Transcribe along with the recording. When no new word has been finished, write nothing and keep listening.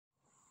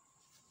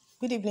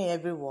Good evening,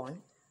 everyone.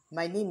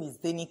 My name is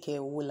Denike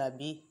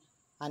Owolabi,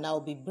 and I'll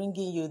be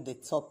bringing you the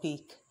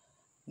topic,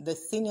 the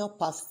senior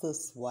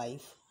pastor's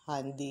wife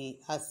and the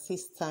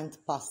assistant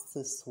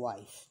pastor's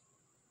wife.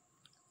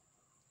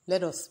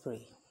 Let us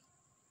pray.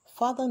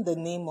 Father, in the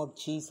name of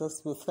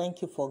Jesus, we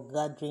thank you for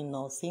gathering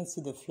us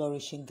into the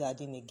flourishing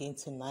garden again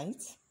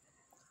tonight.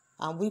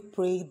 And we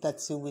pray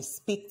that you will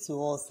speak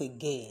to us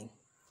again.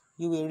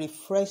 You will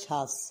refresh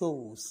our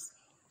souls.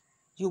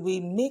 You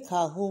will make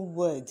our own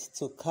word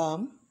to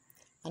come.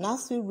 And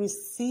as we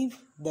receive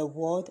the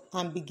word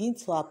and begin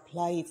to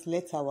apply it,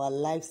 let our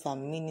lives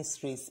and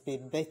ministries be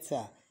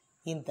better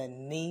in the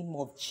name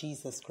of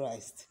Jesus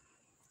Christ.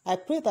 I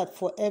pray that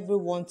for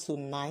everyone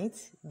tonight,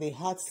 the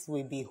hearts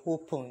will be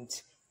opened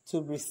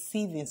to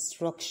receive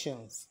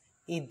instructions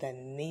in the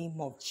name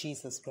of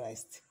Jesus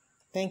Christ.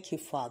 Thank you,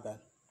 Father,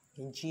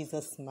 in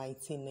Jesus'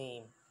 mighty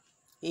name.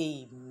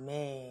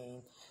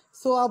 Amen.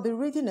 So I'll be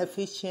reading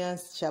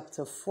Ephesians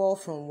chapter 4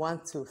 from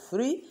 1 to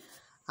 3.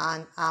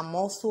 And I'm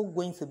also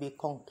going to be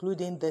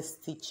concluding this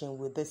teaching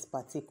with this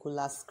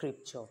particular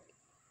scripture.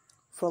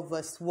 From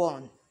verse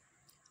 1.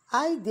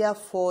 I,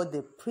 therefore,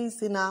 the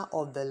prisoner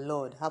of the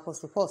Lord,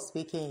 Apostle Paul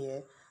speaking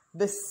here,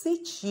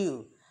 beseech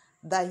you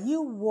that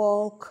you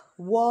walk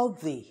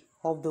worthy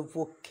of the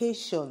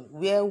vocation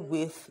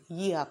wherewith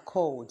ye are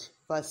called.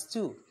 Verse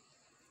 2.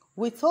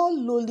 With all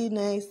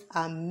lowliness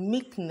and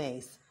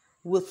meekness,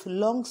 with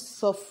long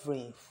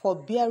suffering,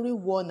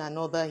 forbearing one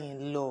another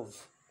in love.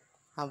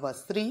 And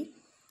verse 3.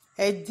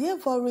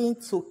 Endeavoring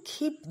to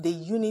keep the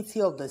unity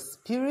of the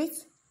Spirit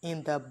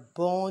in the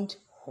bond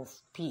of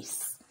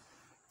peace.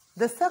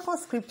 The second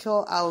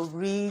scripture I'll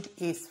read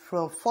is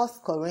from 1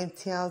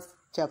 Corinthians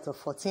chapter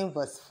 14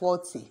 verse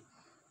 40.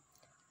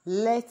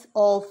 Let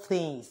all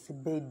things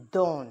be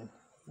done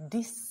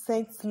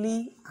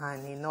decently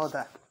and in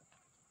order.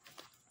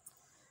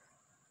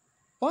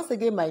 Once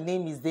again, my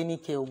name is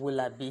Denike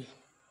Owolabi.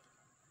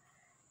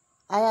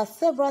 I have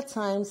several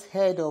times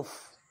heard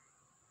of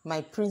my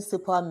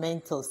principal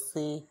mentor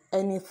say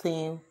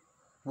anything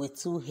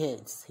with two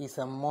heads is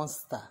a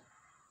monster.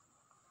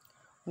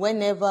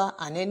 Whenever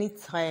and any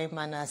time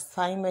an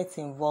assignment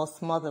involves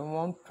more than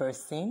one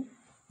person,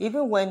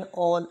 even when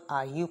all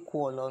are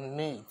equal or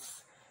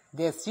mates,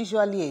 there's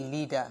usually a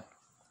leader,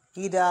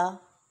 either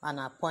an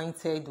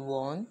appointed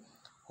one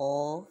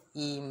or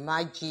he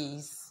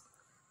emerges,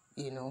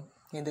 in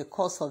the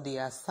course of the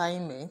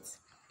assignment.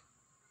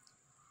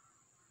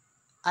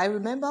 I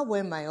remember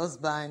when my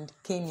husband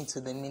came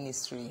into the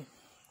ministry,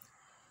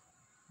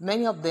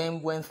 many of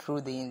them went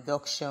through the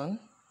induction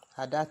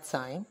at that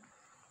time,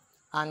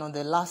 and on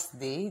the last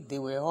day, they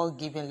were all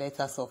given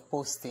letters of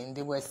posting.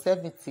 They were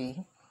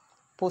 70,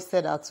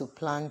 posted out to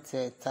plant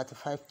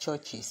 35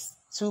 churches,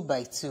 2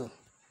 by 2.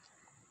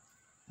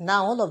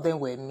 Now, all of them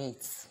were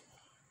mates.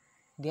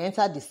 They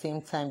entered the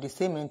same time, the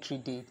same entry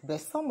date, but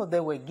some of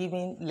them were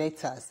given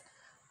letters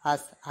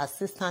as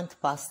assistant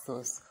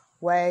pastors,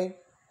 while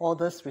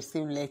others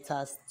received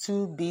letters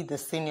to be the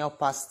senior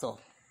pastor.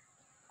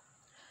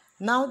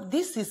 Now,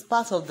 this is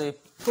part of the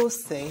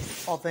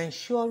process of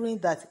ensuring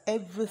that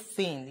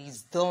everything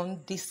is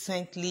done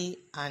decently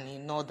and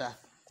in order,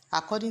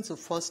 according to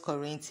 1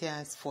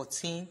 Corinthians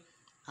 14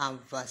 and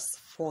verse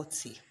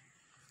 40.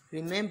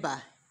 Remember,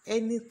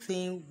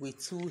 anything with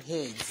two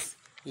heads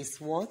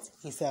is what?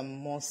 Is a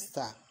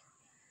monster.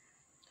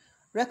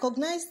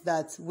 Recognize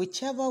that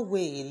whichever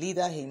way a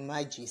leader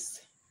emerges,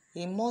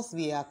 he must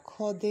be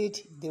accorded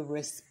the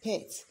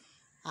respect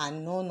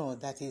and honor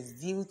that is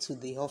due to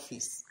the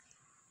office,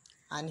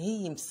 and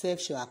he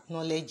himself should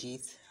acknowledge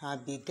it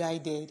and be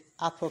guided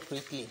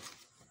appropriately.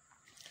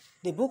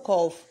 The book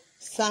of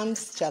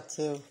Psalms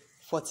chapter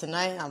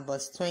 49 and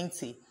verse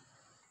 20,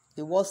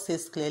 the word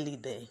says clearly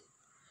there,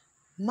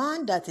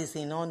 man that is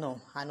in honor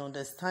and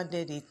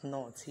understandeth it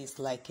not is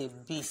like a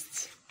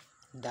beast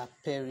that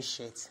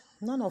perisheth.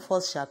 None of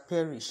us shall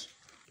perish.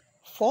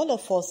 For all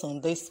of us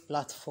on this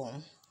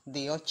platform,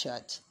 the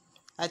Orchard,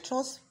 I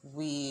trust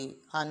we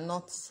are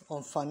not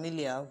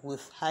unfamiliar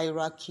with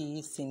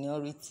hierarchy,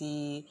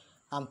 seniority,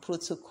 and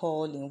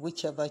protocol in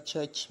whichever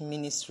church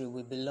ministry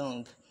we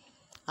belong.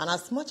 And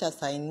as much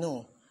as I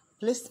know,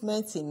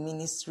 placement in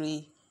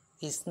ministry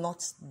is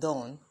not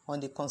done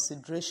on the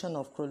consideration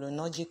of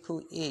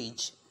chronological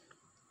age,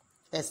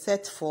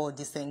 except for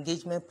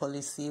disengagement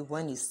policy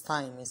when it's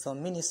time in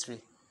some ministry.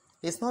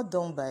 It's not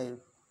done by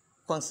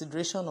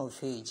consideration of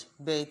age,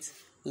 but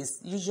it's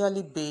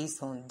usually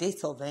based on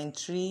date of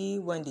entry,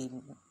 when the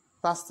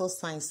pastor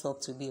signs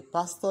up to be a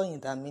pastor in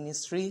that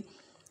ministry,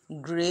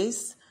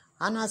 grace,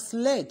 and as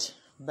led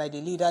by the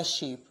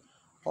leadership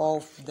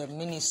of the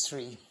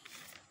ministry.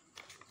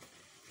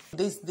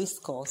 This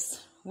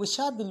discourse, we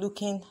shall be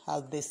looking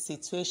at the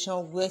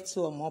situation where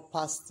two or more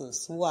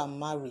pastors who are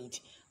married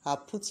are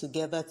put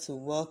together to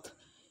work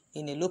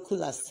in a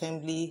local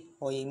assembly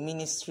or a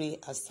ministry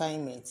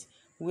assignment,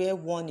 where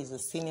one is a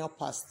senior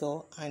pastor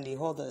and the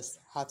others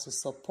are to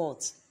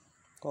support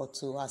or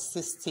to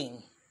assist him.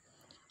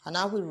 And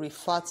I will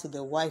refer to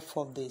the wife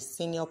of the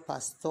senior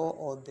pastor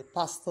or the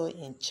pastor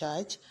in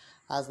charge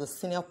as the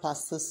senior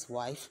pastor's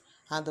wife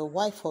and the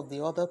wife of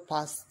the other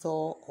pastor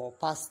or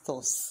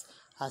pastors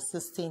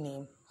assisting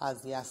him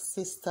as the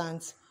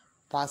assistant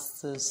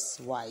pastor's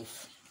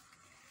wife.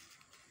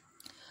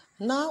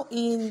 Now,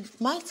 in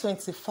my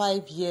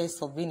 25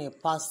 years of being a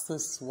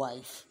pastor's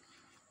wife,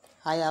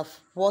 I have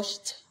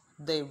watched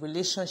the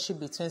relationship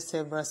between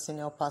several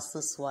senior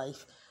pastor's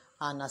wives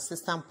and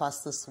assistant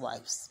pastor's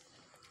wives.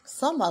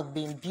 Some have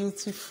been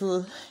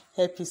beautiful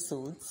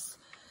episodes,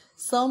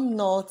 some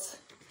not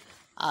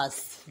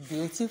as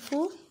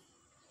beautiful,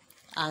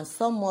 and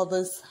some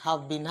others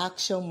have been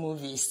action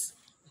movies,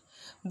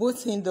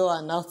 both indoor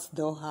and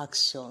outdoor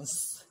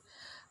actions.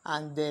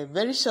 And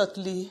very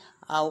shortly,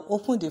 I'll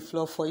open the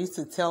floor for you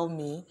to tell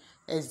me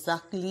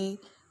exactly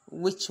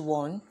which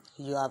one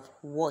you have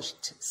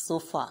watched so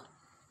far.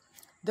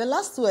 The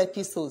last two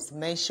episodes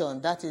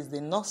mentioned, that is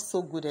the not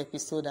so good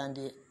episode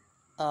and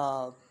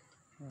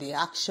the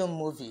action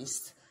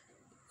movies,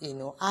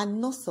 are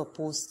not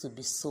supposed to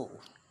be so.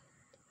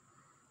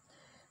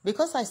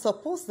 Because I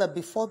suppose that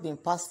before being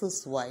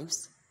pastors'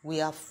 wives,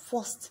 we are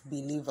first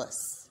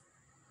believers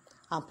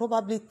and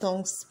probably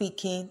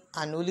tongue-speaking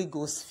and Holy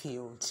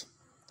Ghost-filled.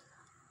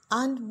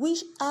 And we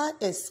are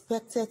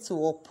expected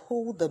to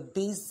uphold the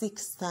basic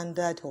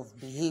standard of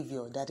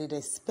behavior that is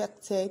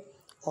expected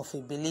of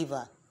a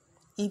believer,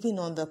 even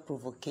under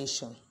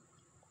provocation.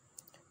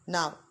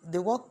 Now,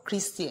 the word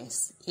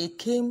Christians, it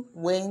came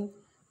when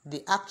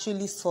they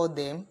actually saw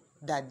them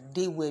that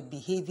they were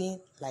behaving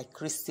like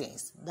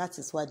Christians. That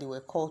is why they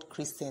were called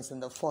Christians in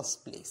the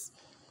first place.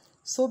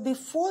 So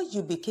before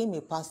you became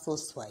a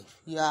pastor's wife,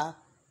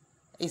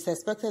 it's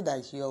expected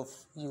that you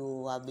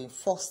have been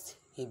first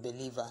a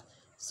believer.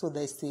 So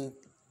there's a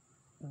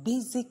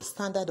basic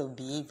standard of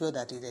behavior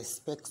that is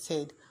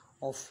expected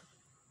of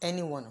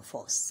any one of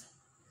us.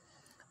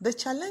 The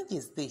challenge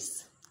is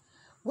this.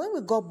 When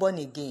we got born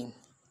again,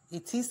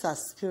 it is our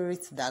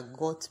spirit that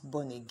got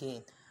born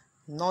again,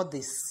 not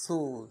the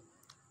soul,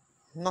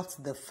 not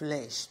the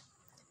flesh.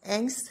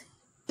 Hence,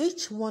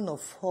 each one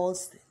of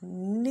us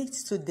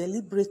needs to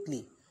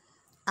deliberately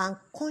and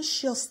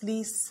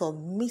consciously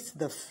submit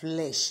the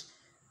flesh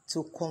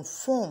to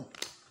conform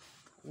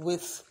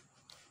with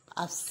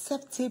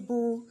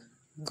acceptable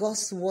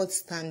God's word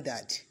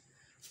standard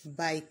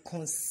by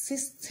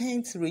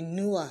consistent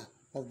renewal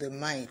of the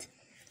mind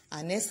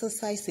and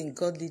exercise in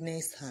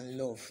godliness and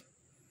love.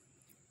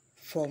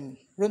 From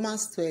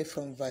Romans 12,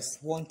 from verse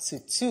 1 to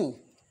 2,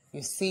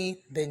 you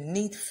see the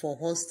need for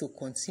us to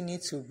continue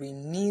to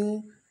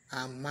renew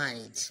our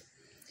mind.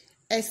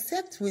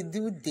 Except we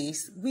do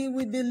this, we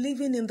will be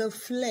living in the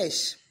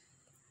flesh.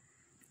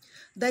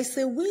 There's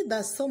a way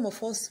that some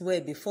of us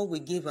were before we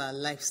gave our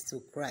lives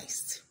to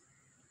Christ.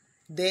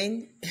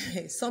 Then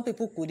some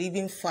people could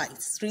even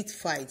fight, street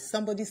fight.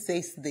 Somebody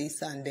says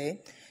this and then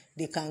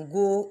they can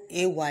go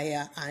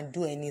haywire and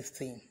do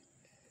anything.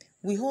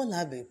 We all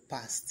have a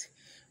past.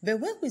 But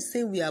when we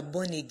say we are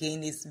born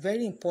again, it's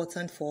very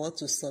important for us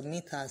to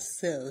submit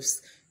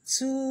ourselves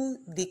to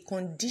the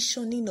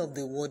conditioning of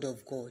the Word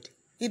of God.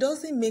 It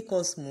doesn't make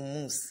us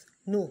mumus.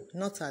 No,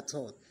 not at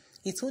all.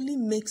 It only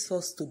makes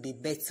us to be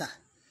better.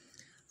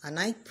 And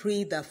I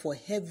pray that for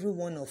every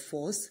one of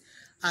us,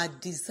 our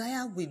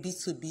desire will be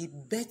to be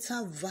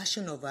better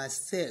version of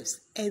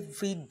ourselves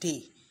every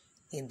day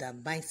in the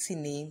mighty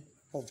name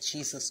of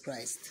Jesus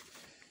Christ.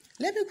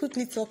 Let me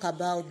quickly talk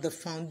about the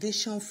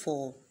foundation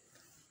for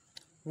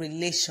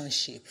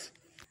relationship.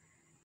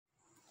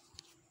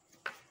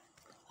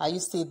 Are you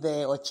still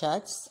there, or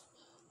chats?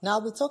 Now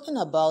we're talking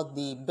about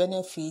the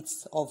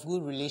benefits of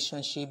good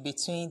relationship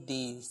between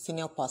the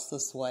senior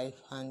pastor's wife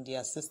and the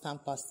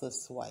assistant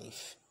pastor's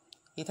wife.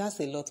 It has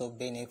a lot of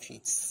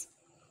benefits.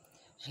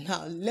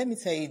 Now, let me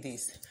tell you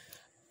this.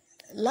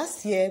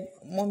 Last year,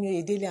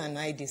 Mommy Edele and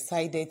I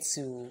decided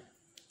to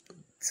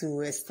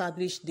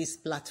establish this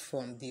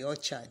platform, The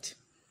Orchard.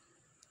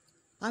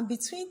 And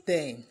between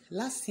then,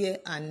 last year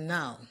and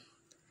now,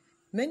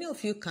 many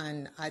of you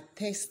can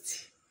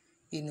attest,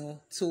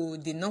 to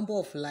the number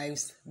of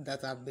lives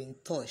that have been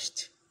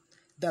touched,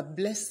 the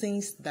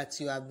blessings that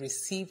you have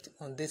received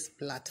on this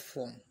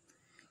platform.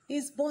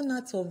 It's born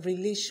out of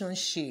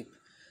relationship.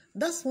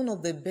 That's one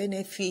of the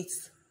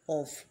benefits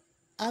of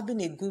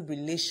having a good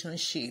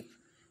relationship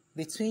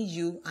between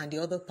you and the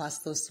other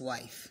pastor's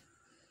wife.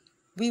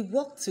 We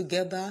work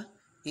together,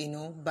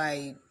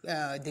 by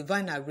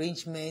divine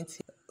arrangement.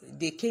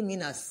 They came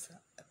in as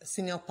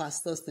senior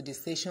pastors to the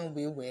station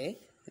we were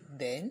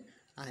then,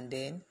 and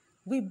then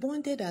we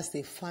bonded as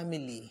a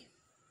family.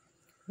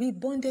 Is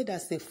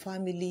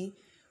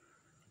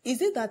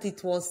it that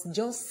it was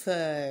just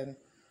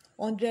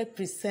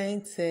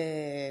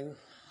 100%,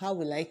 how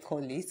will I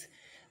call it?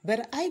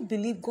 But I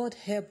believe God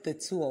helped the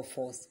two of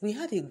us. We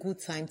had a good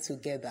time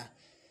together.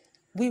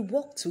 We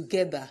worked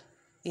together,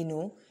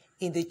 in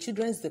the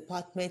children's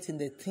department, in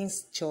the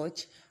teens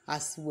church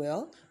as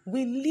well.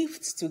 We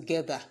lived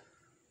together.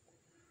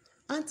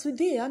 And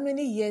today, how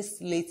many years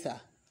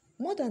later?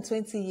 More than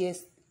 20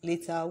 years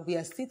later, we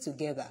are still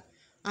together.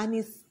 And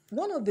it's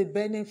one of the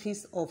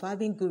benefits of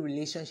having good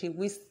relationship,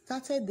 we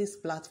started this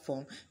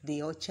platform,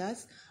 the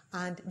Orchards,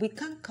 and we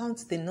can't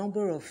count the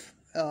number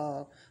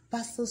of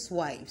pastors'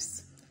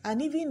 wives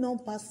and even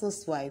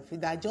non-pastors' wives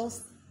that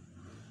just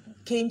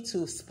came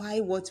to spy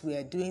what we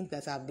are doing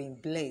that have been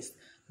blessed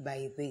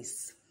by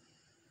this.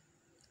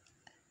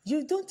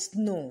 You don't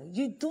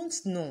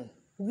know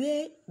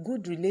where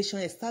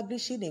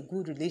establishing a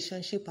good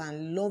relationship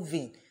and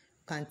loving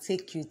can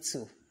take you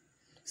to.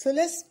 So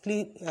let's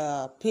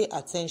pay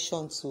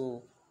attention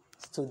to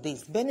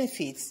this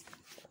benefits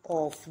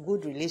of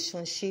good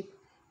relationship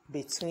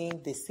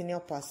between the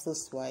senior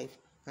pastor's wife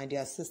and the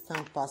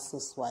assistant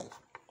pastor's wife.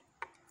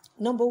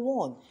 Number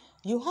one,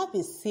 you have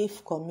a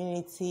safe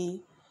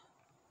community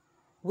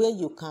where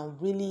you can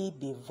really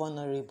be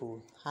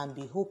vulnerable and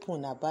be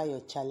open about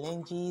your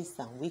challenges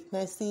and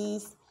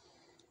weaknesses.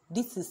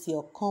 This is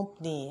your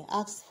company,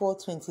 Acts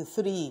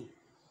 4:23.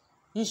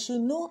 You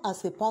should know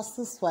as a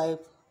pastor's wife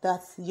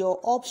that your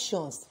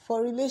options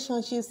for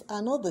relationships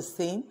are not the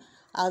same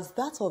as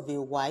that of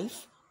a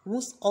wife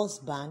whose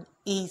husband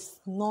is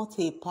not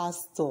a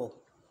pastor.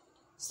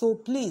 So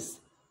please,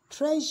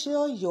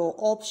 treasure your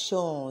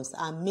options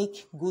and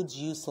make good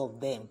use of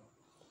them.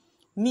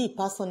 Me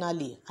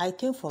personally, I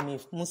came from a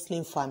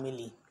Muslim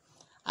family.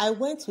 I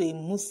went to a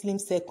Muslim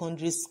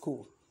secondary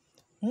school.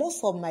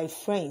 Most of my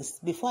friends,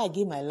 before I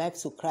gave my life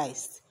to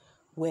Christ,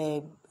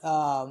 were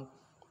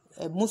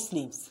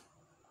Muslims.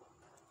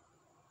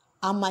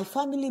 And my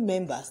family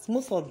members,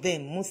 most of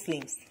them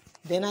Muslims,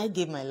 then I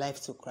gave my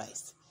life to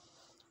Christ.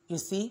 You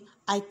see,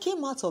 I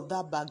came out of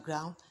that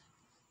background.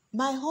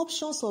 My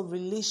options of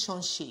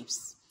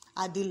relationships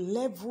at the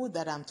level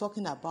that I'm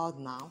talking about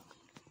now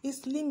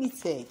is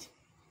limited.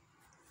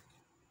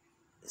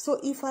 So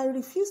if I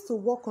refuse to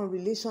work on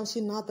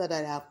relationship now that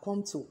I have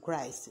come to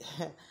Christ,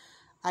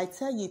 I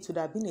tell you it would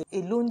have been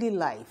a lonely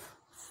life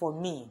for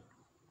me.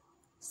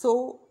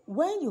 So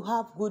when you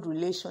have good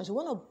relationship,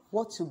 one of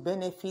what you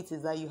benefit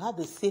is that you have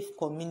a safe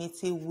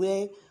community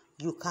where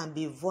you can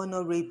be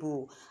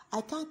vulnerable.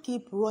 I can't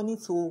keep running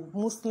to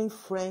Muslim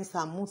friends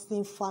and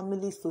Muslim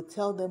families to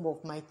tell them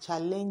of my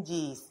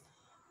challenges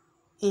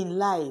in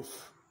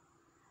life.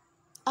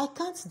 I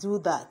can't do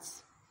that.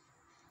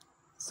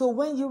 So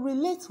when you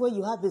relate where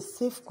you have a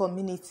safe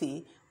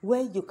community,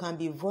 where you can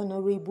be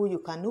vulnerable, you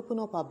can open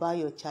up about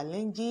your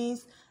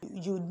challenges,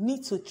 you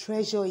need to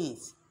treasure it.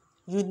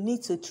 You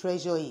need to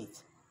treasure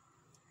it.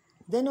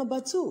 Then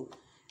number two,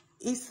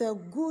 it's a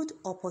good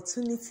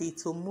opportunity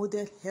to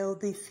model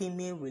healthy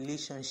female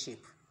relationship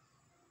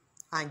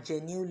and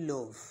genuine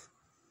love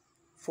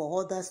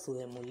for others to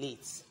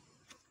emulate.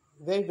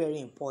 Very, very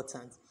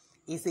important.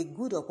 It's a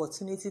good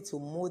opportunity to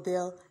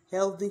model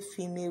healthy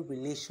female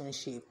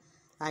relationship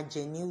and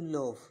genuine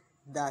love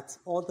that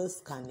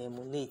others can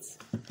emulate.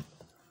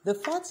 The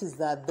fact is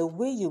that the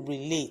way you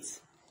relate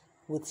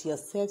with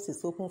yourselves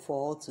is open for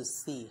all to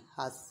see,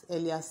 as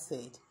earlier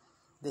said.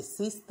 The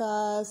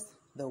sisters,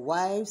 the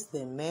wives,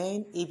 the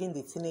men, even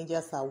the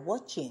teenagers are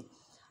watching.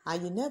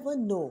 And you never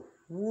know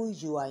who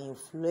you are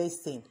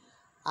influencing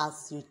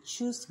as you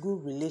choose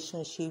good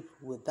relationship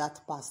with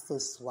that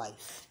pastor's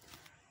wife.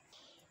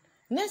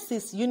 Next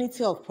is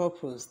unity of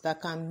purpose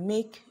that can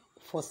make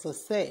for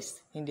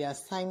success in the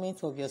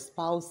assignment of your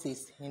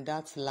spouses in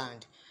that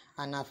land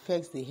and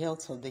affects the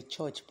health of the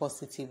church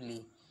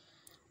positively.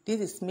 This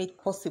is made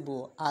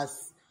possible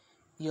as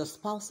your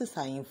spouses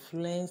are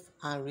influenced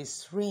and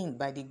restrained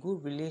by the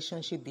good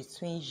relationship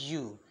between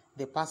you,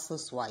 the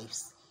pastor's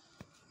wives.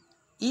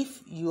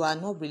 If you are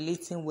not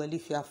relating well,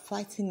 if you are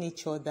fighting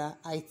each other,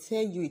 I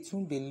tell you it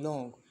won't be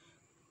long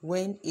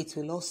when it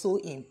will also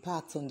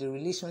impact on the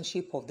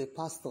relationship of the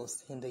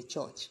pastors in the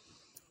church.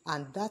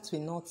 And that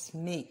will not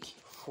make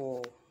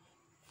for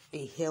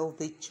a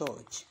healthy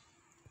church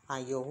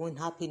and your own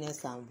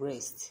happiness and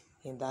rest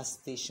in that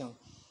station.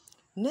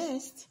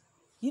 Next,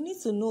 you need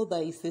to know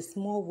that it's a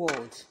small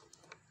world.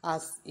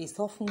 As is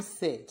often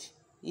said,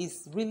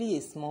 it's really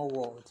a small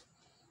world.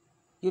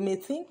 You may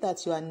think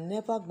that you are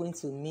never going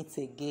to meet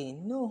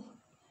again. No.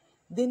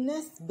 The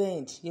next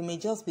bench, you may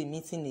just be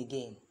meeting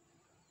again.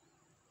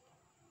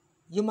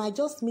 You might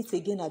just meet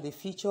again at the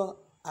future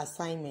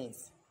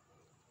assignments.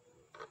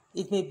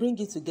 It may bring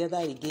you together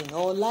again,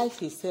 or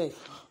life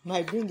itself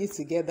might bring you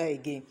together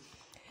again.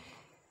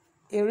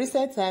 In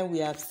recent time, we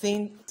have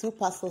seen two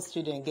pastors'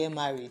 children get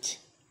married.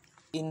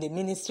 In the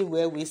ministry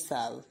where we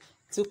serve,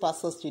 two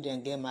pastors'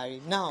 children get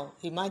married. Now,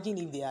 imagine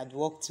if they had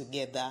worked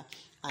together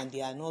and they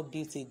had not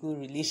built a good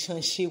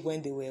relationship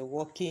when they were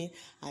working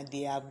and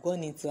they have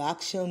gone into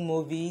action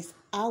movies.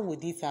 How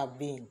would it have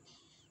been?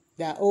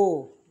 That,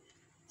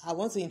 I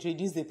want to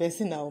introduce the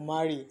person I will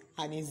marry,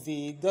 and it's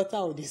the daughter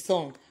or the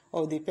son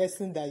of the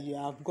person that you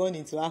have gone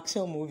into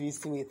action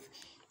movies with,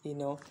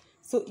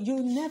 So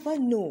you never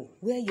know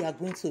where you are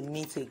going to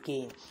meet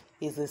again.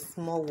 It's a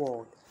small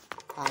world,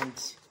 and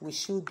we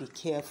should be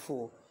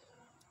careful.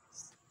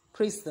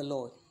 Praise the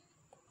Lord.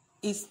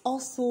 It's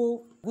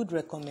also good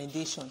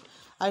recommendation.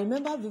 I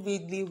remember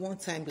vividly one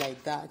time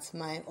like that,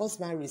 my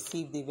husband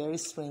received a very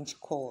strange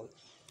call.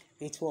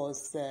 it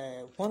was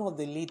one of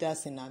the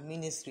leaders in our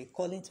ministry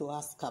calling to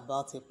ask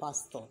about a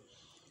pastor.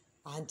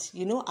 And,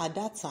 at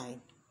that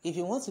time, if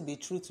you want to be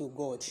true to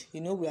God,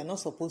 we are not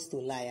supposed to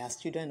lie as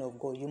children of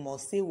God. You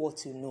must say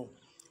what you know.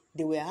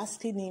 They were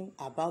asking him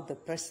about the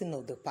person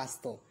of the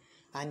pastor,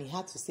 and he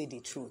had to say the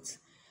truth.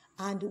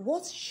 And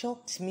what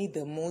shocked me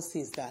the most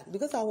is that,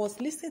 because I was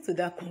listening to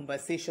that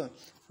conversation,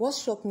 what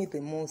shocked me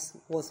the most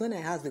was when I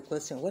asked the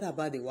question, what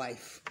about the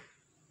wife?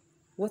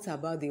 What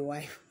about the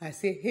wife? I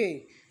say,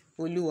 hey,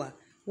 Olua,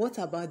 what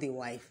about the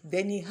wife?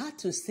 Then he had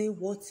to say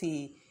what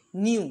he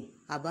knew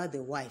about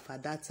the wife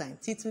at that time.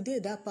 Till today,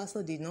 that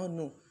pastor did not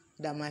know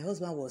that my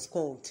husband was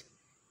called,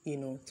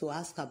 to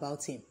ask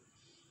about him.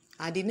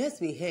 And the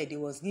next we heard, he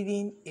was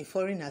given a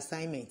foreign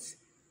assignment.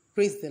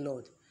 Praise the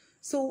Lord.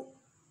 So,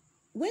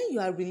 when you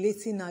are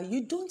relating now,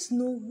 you don't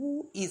know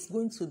who is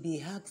going to be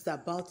asked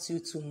about you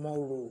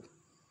tomorrow.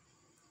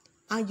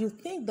 And you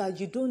think that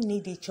you don't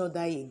need each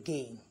other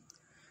again.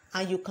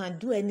 And you can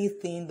do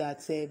anything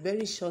that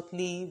very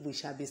shortly we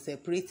shall be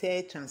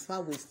separated,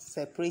 transfer will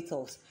separate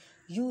us.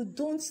 You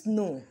don't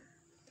know.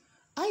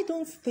 I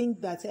don't think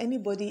that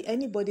anybody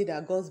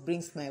that God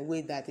brings my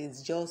way that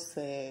is just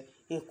a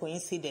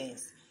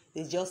coincidence.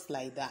 It's just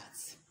like that.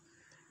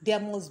 There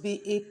must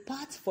be a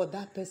part for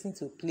that person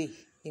to play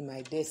in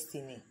my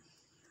destiny.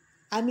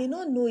 I may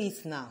not know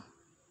it now,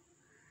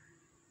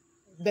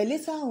 but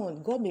later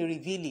on, God may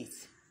reveal it.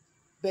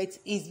 But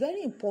it's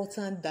very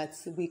important that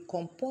we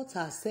comport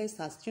ourselves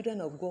as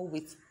children of God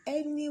with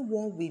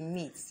anyone we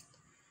meet.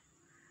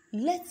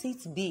 Let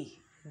it be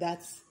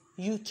that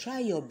you try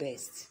your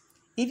best.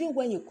 Even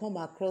when you come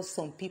across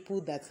some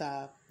people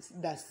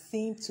that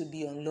seem to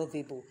be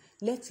unlovable,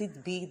 let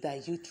it be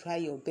that you try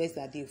your best,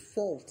 that the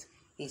fault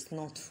is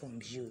not from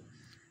you.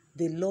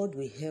 The Lord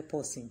will help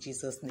us in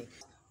Jesus' name.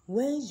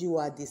 When you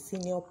are the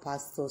senior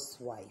pastor's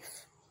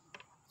wife,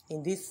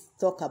 in this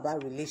talk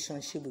about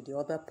relationship with the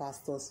other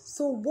pastors,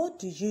 so what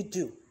do you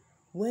do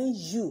when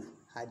you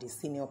are the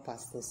senior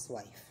pastor's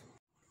wife?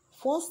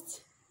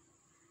 First,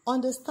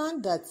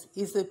 understand that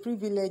it's a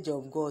privilege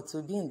of God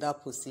to be in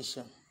that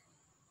position.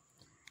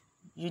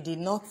 You did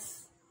not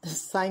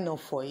sign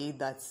up for it,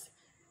 that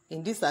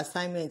in this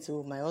assignment,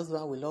 my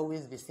husband will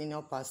always be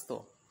senior pastor,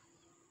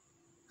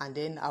 and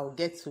then I'll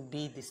get to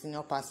be the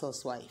senior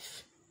pastor's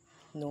wife.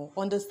 No,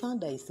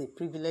 understand that it's a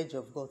privilege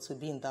of God to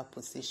be in that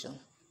position.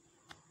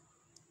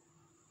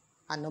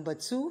 And number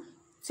 2,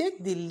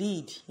 take the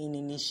lead in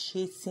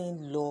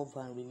initiating love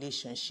and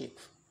relationship.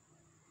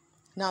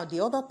 Now, the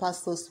other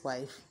pastor's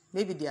wife,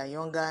 maybe they are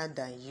younger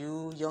than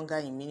you, younger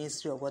in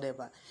ministry or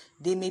whatever,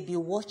 they may be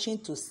watching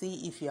to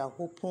see if you are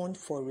open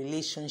for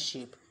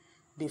relationship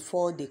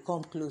before they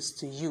come close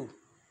to you.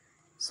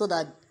 So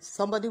that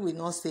somebody will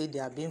not say they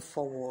are being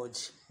forward.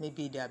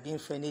 Maybe they are being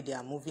friendly, they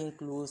are moving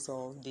close,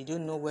 or they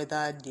don't know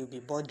whether they'll be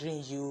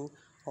bothering you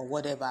or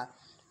whatever.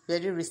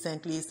 Very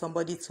recently,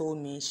 somebody told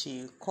me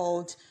she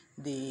called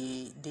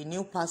the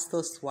new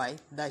pastor's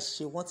wife that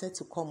she wanted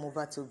to come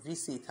over to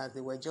visit as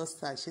they were just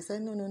starting. She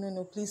said,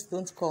 no, please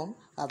don't come.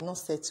 I've not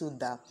settled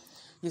that.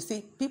 You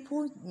see,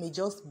 people may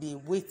just be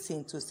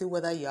waiting to see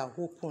whether you are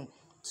open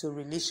to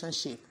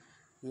relationship.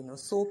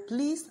 So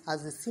please,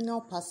 as the senior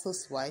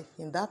pastor's wife,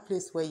 in that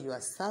place where you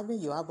are serving,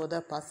 you have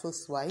other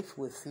pastor's wife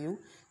with you,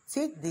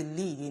 take the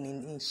lead in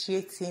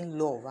initiating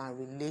love and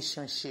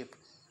relationship.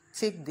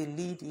 Take the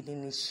lead in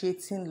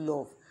initiating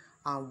love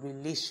and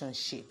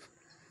relationship.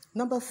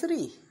 Number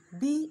 3,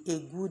 be a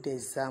good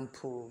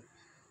example.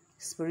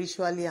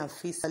 Spiritually and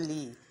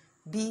physically,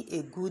 be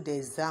a good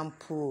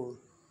example.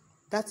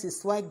 That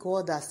is why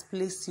God has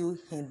placed you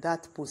in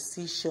that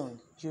position.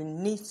 You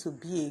need to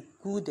be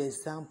a good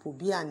example.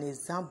 Be an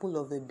example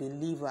of a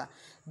believer.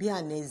 Be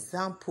an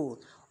example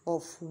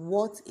of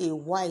what a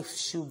wife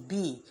should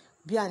be.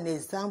 Be an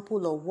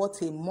example of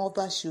what a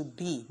mother should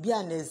be. Be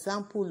an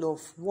example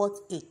of what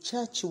a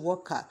church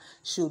worker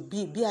should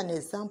be. Be an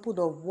example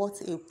of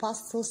what a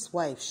pastor's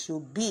wife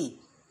should be.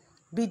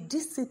 Be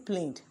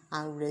disciplined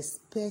and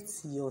respect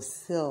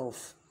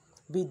yourself.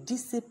 Be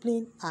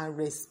disciplined and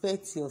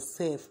respect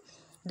yourself.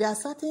 There are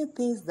certain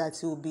things that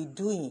you'll be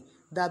doing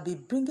that will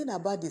be bringing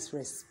about this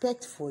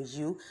respect for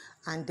you,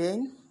 and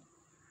then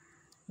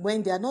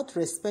when they are not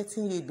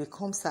respecting you, it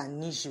becomes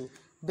an issue.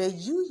 But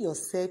you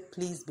yourself,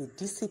 please be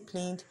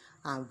disciplined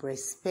and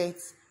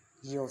respect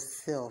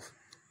yourself.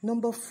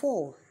 Number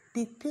 4,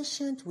 be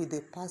patient with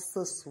the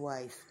pastor's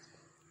wife.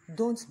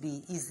 Don't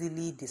be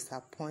easily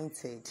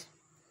disappointed.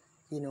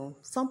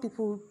 Some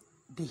people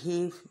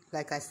behave,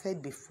 like I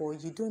said before,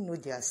 you don't know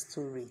their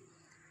story.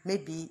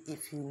 Maybe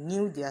if you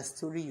knew their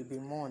story, you'd be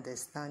more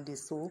understanding.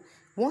 So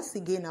once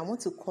again, I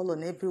want to call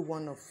on every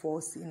one of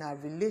us in our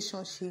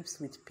relationships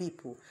with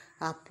people.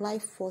 Apply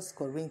 1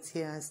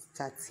 Corinthians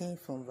 13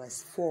 from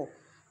verse 4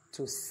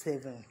 to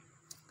 7.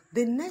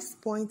 The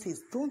next point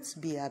is, don't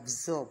be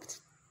absorbed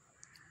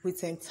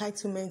with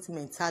entitlement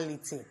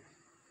mentality.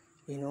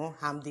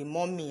 I'm the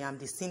mommy, I'm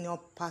the senior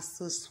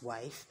pastor's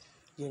wife,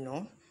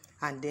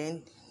 and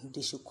then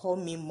they should call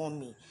me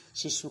mommy.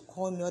 She should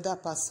call me, other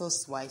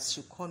pastors' wives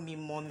should call me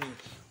mommy.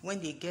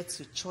 When they get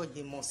to church,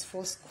 they must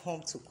first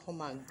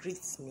come and greet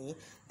me.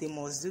 They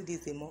must do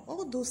this.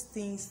 All those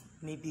things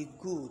may be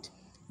good,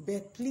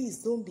 but please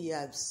don't be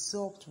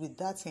absorbed with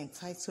that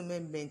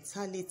entitlement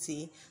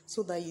mentality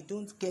so that you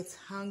don't get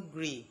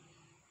hungry.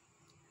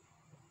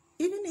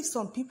 Even if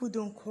some people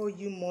don't call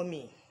you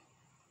mommy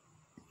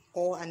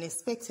or an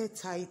expected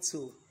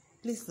title,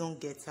 please don't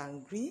get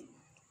angry.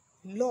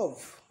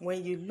 Love,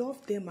 when you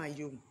love them and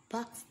you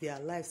impact their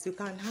lives, you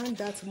can hand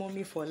that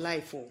mommy for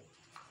life.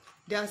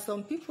 There are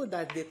some people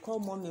that they call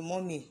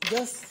mommy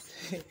just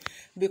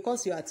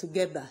because you are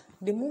together.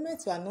 The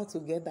moment you are not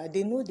together,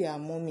 they know they are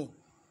mommy.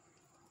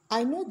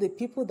 I know the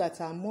people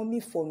that are mommy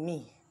for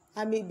me.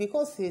 I mean,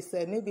 because it's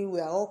maybe we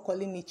are all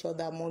calling each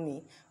other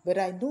mommy, but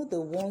I know the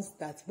ones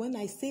that when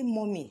I say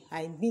mommy,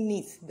 I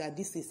mean it, that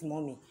this is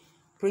mommy.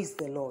 Praise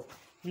the Lord.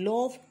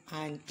 Love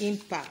and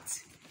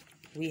impact,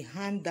 we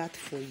hand that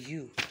for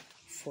you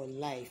for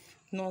life,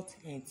 not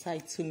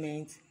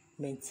entitlement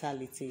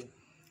mentality.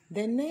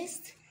 The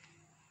next,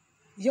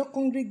 your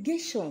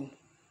congregation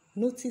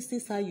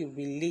notices how you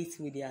relate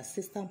with the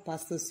assistant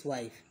pastor's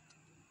wife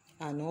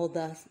and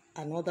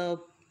other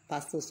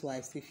pastor's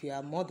wives if you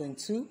are more than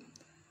two.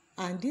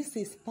 And this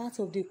is part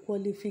of the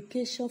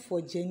qualification for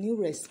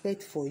genuine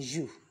respect for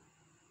you.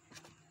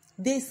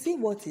 They see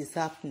what is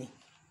happening.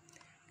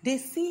 They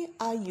see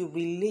how you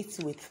relate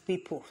with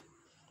people.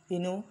 You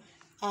know,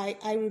 I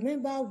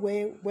remember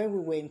when we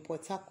were in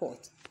Port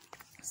Harcourt,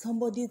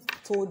 somebody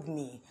told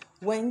me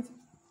when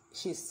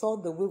she saw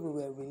the way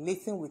we were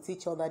relating with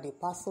each other, the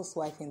pastor's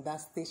wife in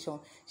that station,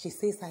 she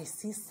says, I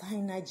see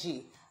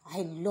synergy.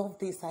 I love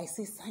this. I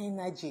see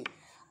synergy.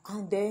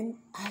 And then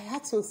I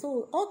had to,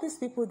 so all these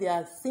people, they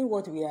are seeing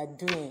what we are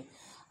doing.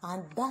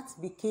 And that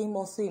became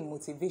also a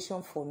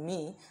motivation for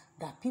me,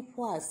 that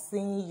people are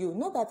seeing you.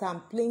 Not that I'm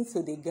playing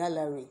to the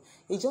gallery.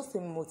 It's just a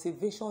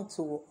motivation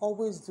to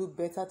always do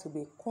better, to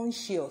be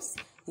conscious,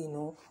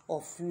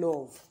 of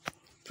love.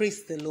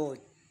 Praise the Lord.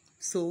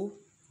 So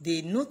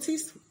they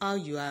notice how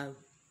you are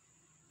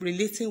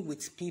relating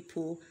with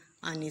people,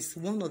 and it's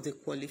one of the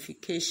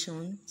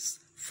qualifications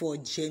for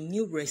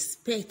genuine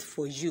respect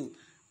for you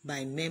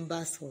by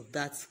members of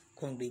that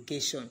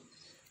congregation.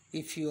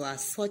 If you are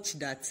such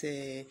that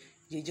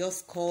you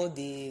just call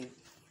the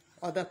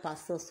other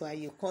pastors, so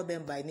you call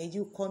them by name,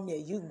 you come here,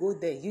 you go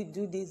there, you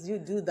do this, you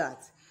do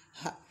that,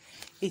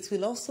 it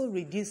will also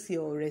reduce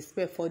your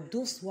respect for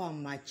those who are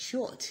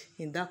matured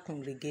in that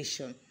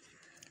congregation.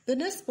 The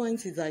next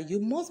point is that you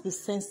must be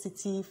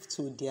sensitive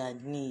to their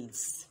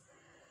needs.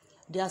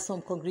 There are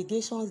some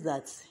congregations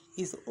that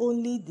is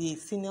only the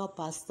senior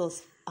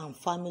pastors and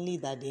family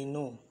that they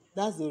know.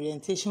 That's the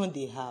orientation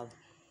they have.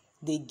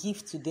 They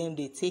give to them,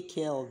 they take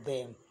care of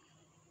them.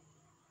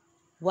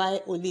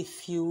 While only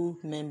few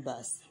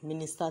members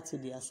minister to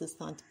the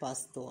assistant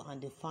pastor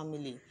and the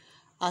family.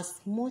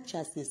 As much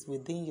as is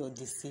within your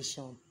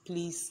decision,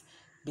 please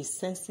be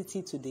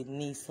sensitive to the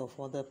needs of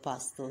other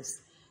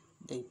pastors,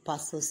 the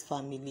pastor's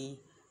family,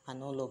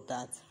 and all of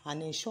that.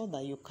 And ensure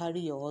that you carry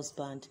your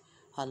husband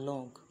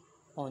along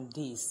on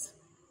this.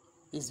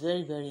 It's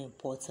very, very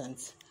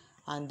important.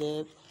 And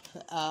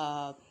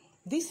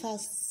this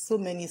has so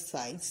many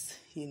sides,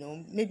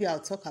 maybe I'll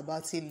talk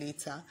about it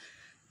later,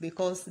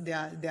 because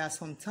there are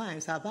some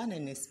times I've had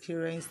an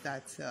experience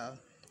that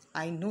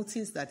I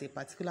noticed that a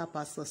particular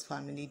pastor's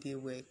family, they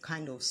were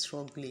kind of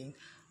struggling,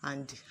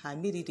 and I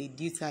made it a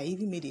duty. I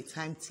even made a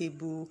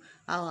timetable,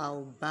 how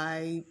I'll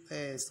buy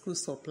school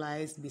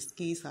supplies,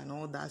 biscuits and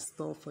all that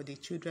stuff for the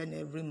children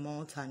every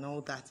month and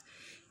all that.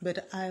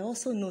 But I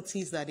also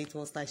noticed that it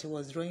was like she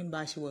was drawing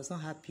back, she was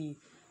not happy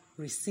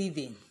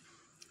receiving.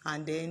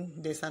 And then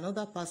there's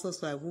another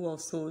pastor's wife who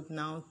also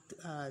now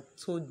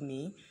told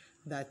me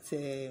that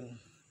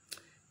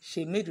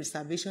she made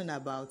reservation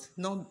about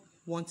not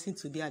wanting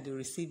to be at the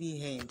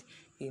receiving end,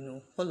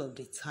 all of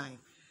the time.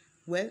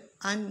 Well,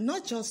 and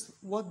not just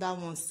what that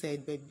one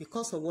said, but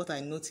because of what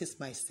I noticed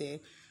myself,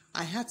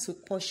 I had to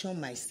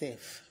caution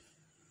myself.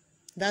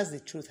 That's the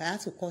truth. I had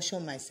to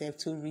caution myself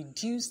to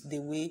reduce the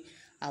way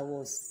I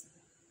was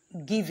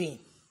giving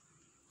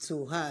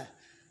to her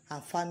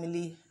and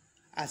family,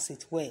 as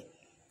it were.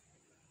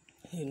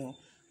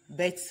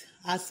 But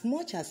as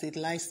much as it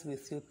lies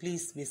with you,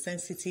 please be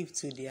sensitive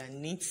to their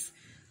needs,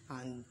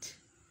 and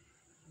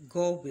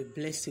God will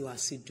bless you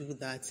as you do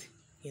that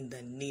in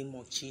the name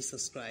of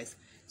Jesus Christ.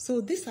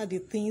 So these are the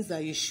things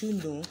that you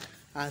should know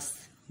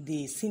as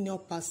the senior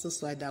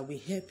pastor's wife that will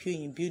help you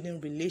in building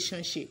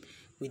relationship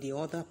with the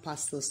other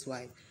pastor's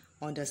wife.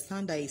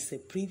 Understand that it's a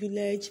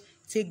privilege.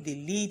 Take the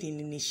lead in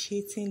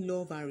initiating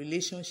love and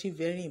relationship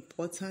very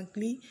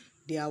importantly.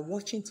 They are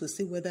watching to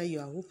see whether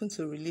you are open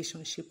to a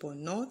relationship or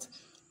not.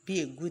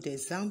 Be a good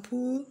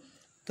example.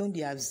 Don't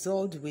be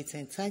absorbed with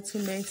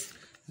entitlement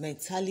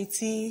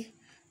mentality,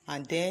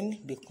 and then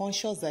be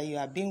conscious that you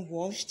are being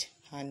watched,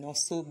 and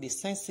also be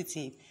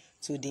sensitive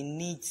to the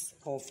needs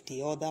of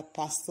the other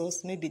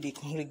pastors. Maybe the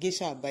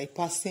congregation are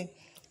bypassing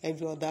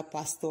every other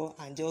pastor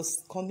and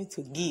just coming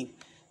to give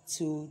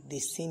to the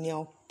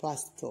senior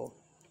pastor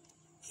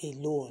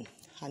alone.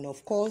 And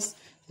of course,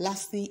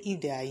 lastly,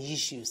 if there are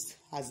issues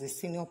as the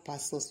senior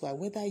pastor's wife,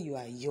 whether you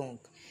are young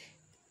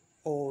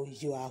or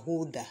you are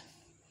older,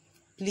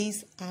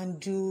 please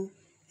handle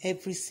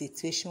every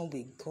situation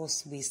with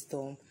God's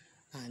wisdom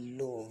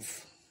and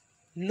love.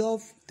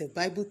 Love, the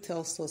Bible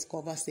tells us,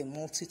 covers a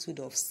multitude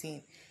of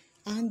sin.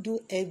 Handle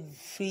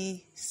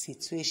every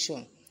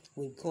situation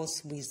with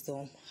God's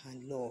wisdom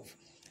and love.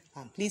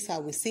 And please, I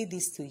will say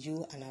this to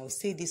you, and I will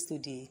say this to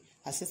the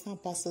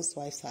assistant pastor's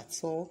wives at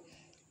all.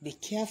 Be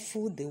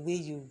careful the way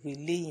you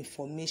relay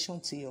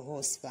information to your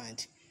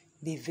husband.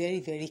 Be very,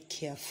 very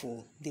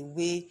careful the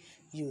way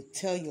you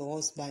tell your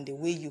husband, the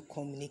way you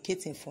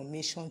communicate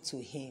information to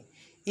him.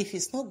 If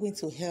it's not going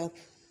to help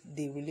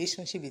the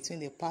relationship between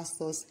the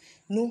pastors,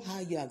 know how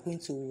you are going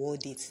to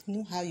word it,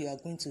 know how you are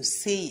going to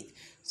say it,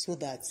 so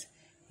that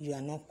you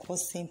are not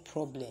causing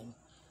problem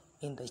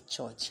in the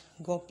church.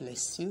 God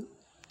bless you.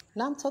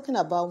 Now I'm talking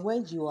about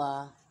when you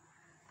are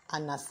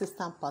an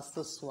assistant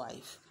pastor's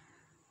wife.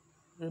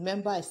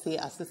 Remember, I say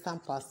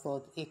assistant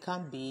pastor, it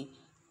can be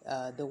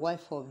the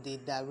wife of the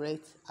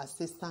direct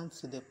assistant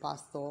to the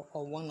pastor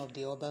or one of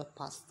the other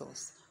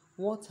pastors.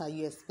 What are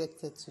you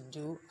expected to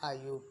do as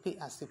you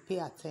pay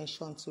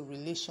attention to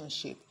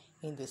relationship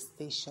in the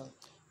station?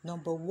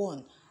 Number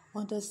one,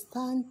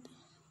 understand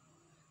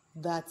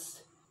that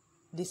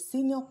the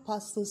senior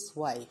pastor's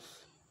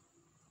wife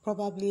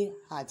probably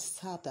had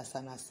served as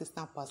an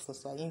assistant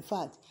pastor's wife. In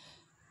fact,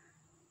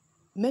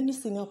 many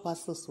senior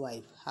pastor's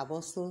wives have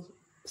also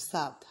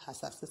served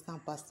as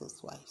assistant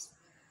pastor's wives.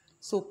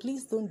 So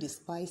please don't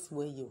despise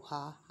where you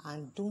are,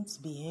 and don't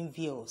be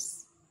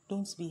envious.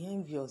 Don't be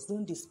envious.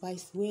 Don't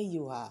despise where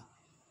you are.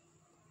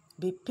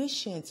 Be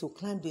patient to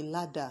climb the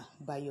ladder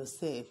by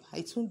yourself.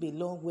 It won't be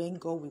long when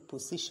God will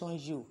position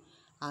you.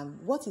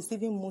 And what is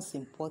even most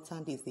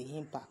important is the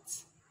impact.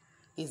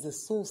 Is the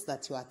souls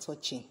that you are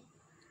touching.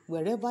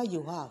 Wherever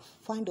you are,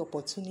 find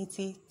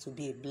opportunity to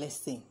be a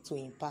blessing, to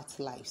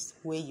impact lives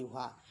where you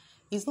are.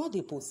 It's not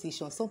the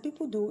position. Some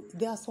people do.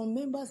 There are some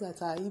members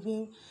that are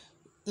even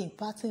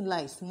imparting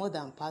lives more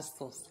than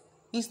pastors.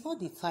 It's not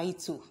the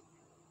title.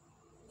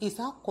 It's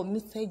how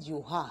committed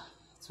you are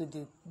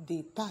to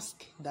the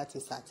task that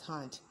is at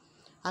hand.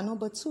 And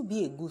number two,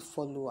 be a good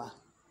follower.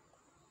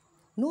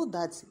 Know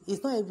that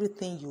it's not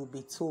everything you'll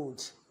be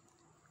told.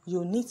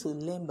 You need to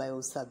learn by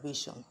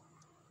observation.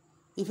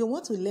 If you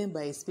want to learn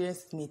by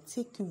experience, it may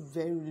take you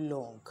very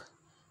long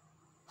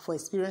for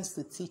experience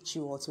to teach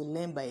you or to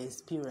learn by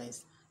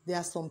experience. There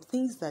are some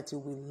things that you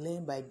will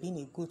learn by being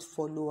a good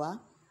follower.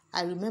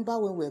 I remember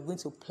when we were going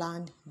to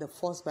plan the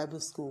first Bible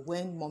school,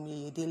 when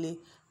Mommy Yedele,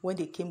 when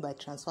they came by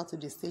transfer to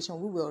the station,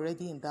 we were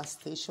already in that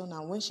station.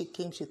 And when she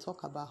came, she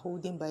talked about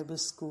holding Bible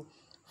school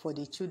for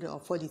the children,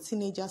 or for the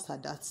teenagers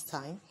at that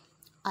time.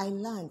 I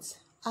learned.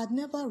 I'd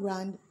never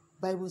run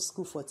Bible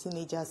school for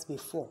teenagers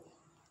before.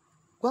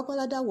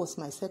 Gwagwalada was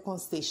my second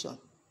station.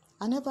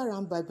 I never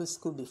ran Bible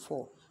school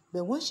before.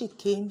 But when she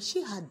came,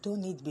 she had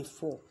done it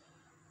before.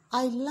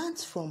 I learned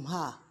from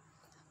her.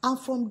 And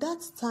from that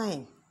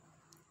time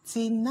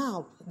till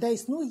now, there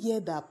is no year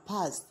that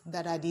passed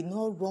that I did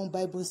not run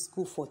Bible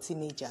school for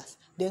teenagers.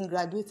 Then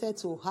graduated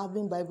to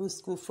having Bible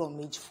school from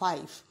age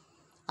 5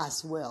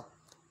 as well.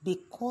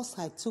 Because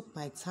I took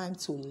my time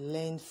to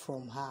learn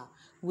from her.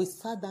 We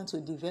sat down to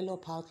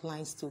develop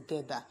outlines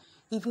together.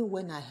 Even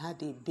when I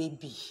had a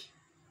baby.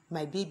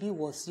 My baby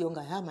was young.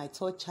 I had my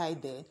third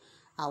child then.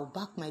 I'll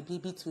back my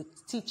baby to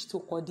teach, to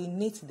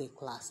coordinate the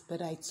class.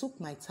 But I took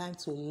my time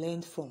to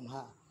learn from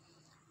her.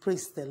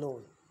 Praise the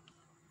Lord.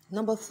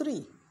 Number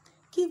 3,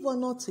 give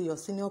honor to your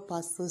senior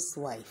pastor's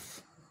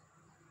wife.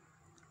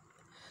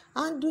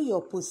 Handle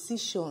your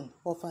position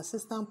of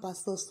assistant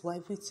pastor's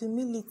wife with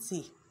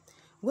humility.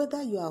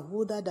 Whether you are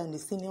older than the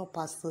senior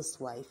pastor's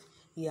wife,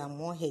 you are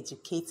more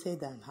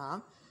educated than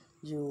her,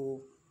 you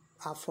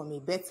are from a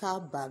better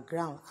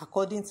background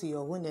according to your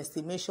own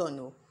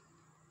estimation,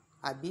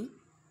 Abi,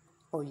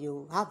 or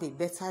you have a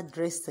better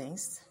dress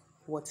sense,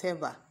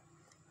 whatever.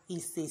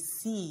 It's a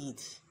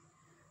seed.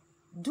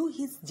 Do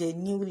it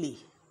genuinely.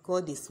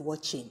 God is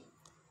watching.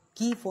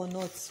 Give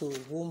honor to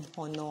whom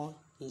honor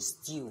is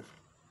due.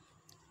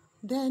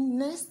 Then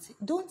next,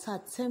 don't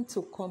attempt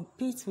to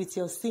compete with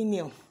your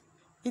senior.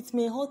 It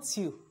may hurt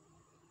you.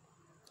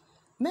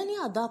 Many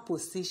other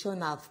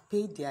positions have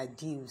paid their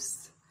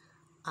dues,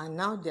 and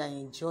now they are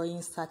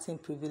enjoying certain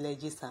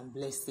privileges and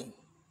blessings.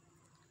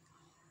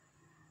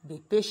 Be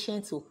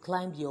patient to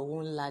climb your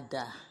own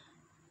ladder.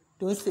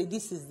 Don't say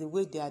this is the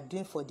way they are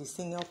doing for the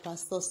senior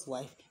pastor's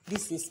wife.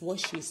 This is what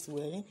she's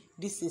wearing.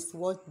 This is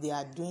what they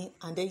are doing.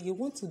 And then you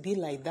want to be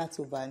like that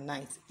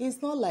overnight.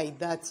 It's not like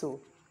that.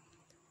 So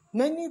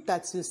many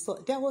that you saw.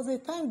 There was a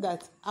time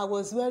that I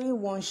was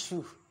wearing one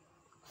shoe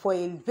for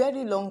a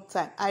very long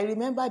time. I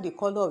remember the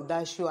color of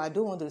that shoe. I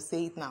don't want to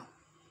say it now.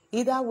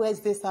 Either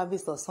Wednesday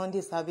service or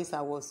Sunday service,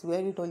 I was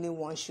wearing only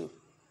one shoe.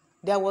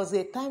 There was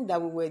a time that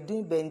we were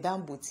doing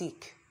Bendam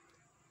Boutique.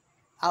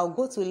 I'll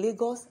go to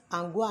Lagos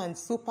and go and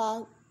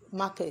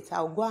supermarket.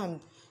 I'll go and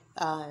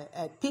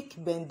pick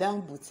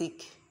Bendam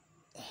Boutique.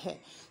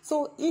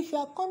 So if you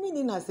are coming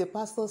in as a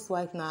pastor's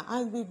wife now,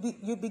 and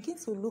you begin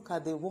to look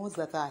at the ones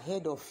that are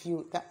ahead of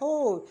you, that,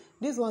 oh,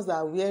 these ones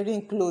are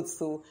wearing clothes,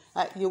 so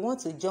you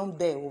want to jump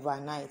there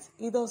overnight.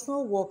 It does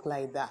not work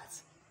like that.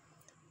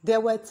 There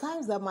were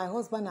times that my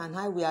husband and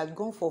I, we had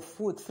gone for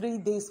food, 3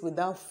 days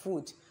without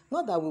food.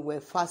 Not that we were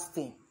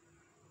fasting.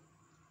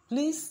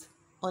 Please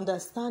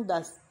understand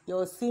that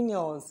your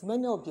seniors,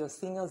 many of your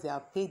seniors, they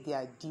have paid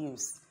their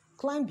dues.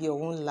 Climb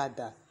your own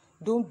ladder.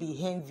 Don't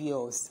be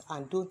envious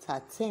and don't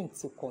attempt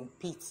to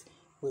compete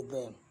with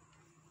them.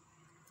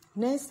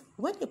 Next,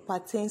 when it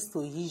pertains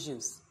to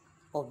issues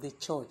of the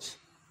church,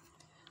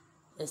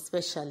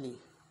 especially,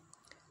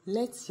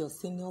 let your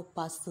senior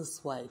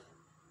pastor's wife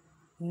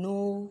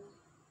know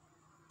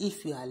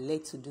if you are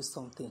led to do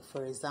something,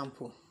 for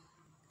example,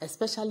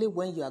 especially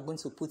when you are going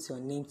to put your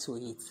name to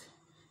it.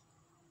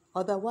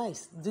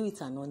 Otherwise, do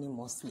it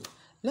anonymously.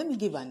 Let me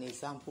give an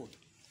example.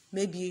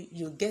 Maybe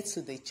you get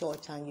to the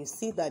church and you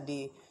see that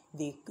the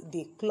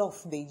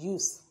cloth they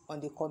use on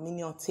the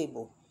communion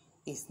table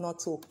is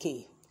not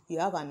okay. You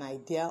have an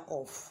idea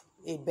of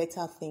a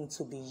better thing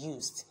to be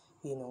used,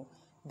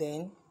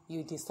 Then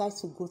you decide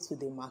to go to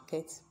the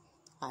market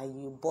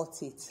and you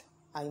bought it.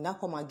 And you now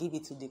come and give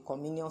it to the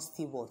communion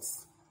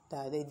stewards.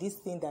 That this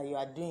thing that you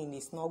are doing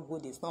is not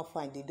good, it's not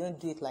fine. They don't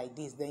do it like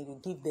this. Then you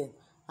give them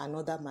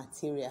another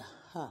material.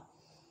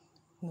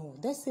 No,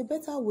 there's a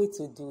better way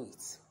to do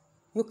it.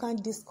 You can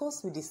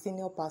discuss with the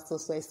senior pastor,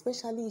 so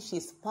especially if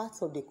she's part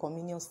of the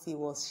communion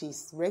stewards,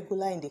 she's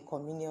regular in the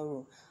communion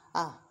room.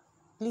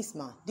 Please,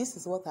 ma, this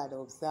is what I'd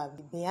observed.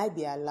 May I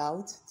be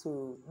allowed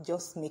to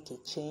just make a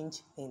change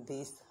in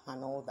this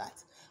and all that?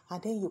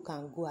 And then you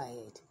can go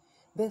ahead.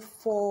 But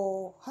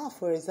for her,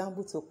 for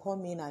example, to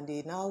come in and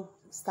they now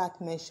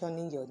start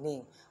mentioning your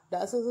name,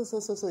 that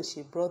so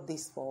she brought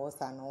this for us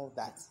and all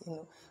that.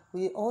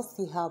 We all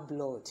still have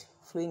blood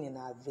flowing in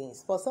our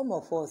veins. For some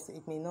of us,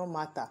 it may not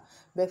matter,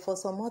 but for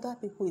some other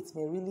people, it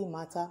may really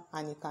matter,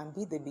 and it can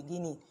be the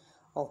beginning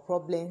of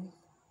problem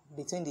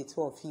between the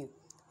two of you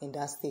in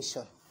that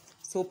station.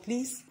 So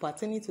please,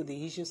 pertaining to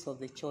the issues of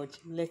the church,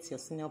 let your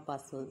senior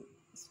pastor's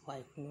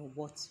wife know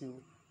what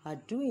you are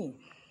doing.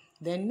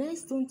 Then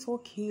next, don't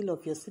talk ill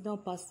of your senior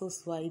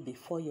pastor's wife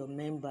before your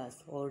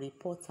members or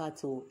report her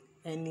to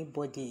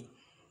anybody,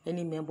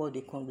 any member of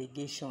the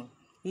congregation.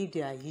 If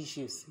there are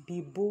issues,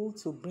 be bold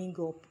to bring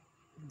up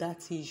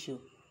that issue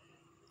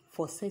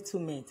for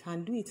settlement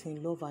and do it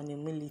in love and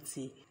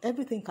humility.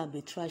 Everything can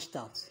be trashed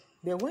out.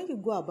 But when you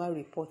go about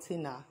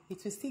reporting her,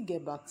 it will still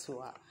get back to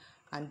her.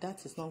 And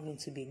that is not going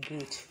to be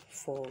good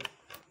for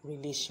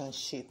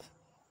relationship.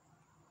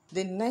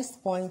 The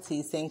next point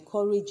is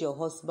encourage your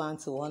husband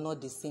to honor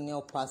the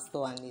senior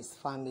pastor and his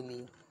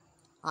family,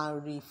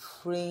 and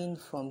refrain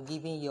from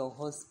giving your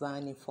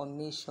husband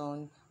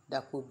information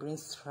that could bring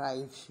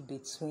strife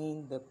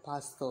between the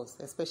pastors,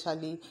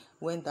 especially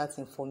when that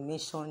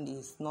information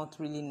is not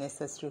really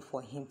necessary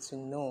for him to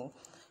know.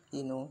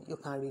 You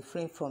can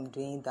refrain from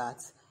doing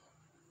that.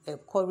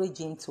 Encourage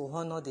him to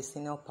honor the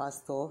senior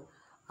pastor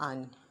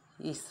and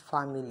his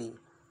family.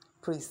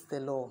 Praise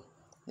the Lord.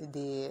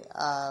 They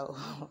are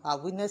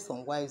witness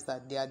on wives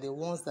that they are the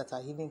ones that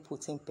are even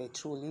putting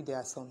petrol. If there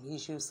are some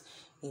issues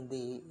in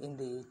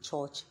the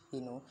church,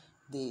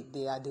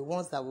 they are the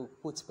ones that will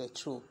put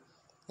petrol.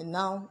 And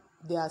now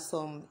there are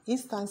some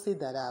instances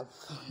that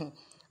have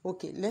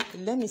okay,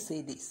 let me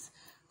say this.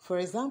 For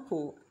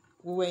example,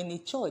 we were in a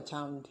church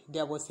and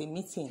there was a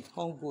meeting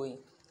ongoing,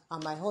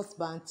 and my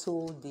husband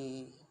told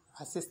the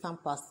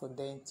assistant pastor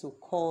then to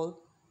call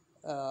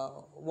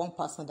one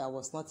person that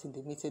was not in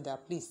the meeting,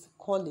 that please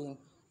call him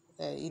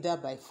either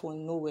by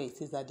phone, know where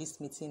it is that this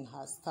meeting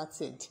has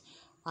started.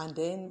 And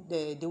then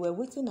they were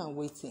waiting and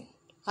waiting.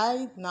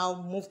 I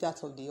now moved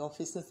out of the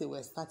office since they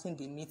were starting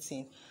the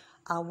meeting.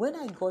 And when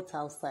I got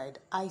outside,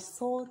 I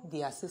saw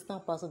the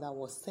assistant pastor that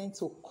was sent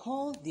to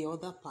call the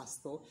other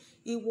pastor.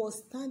 He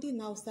was standing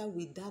outside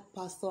with that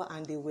pastor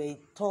and they were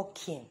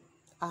talking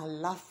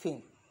and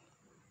laughing.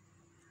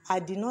 I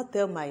did not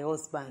tell my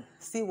husband,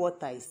 see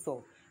what I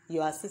saw.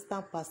 Your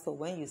assistant pastor,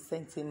 when you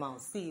sent him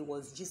out, see, he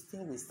was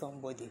gisting with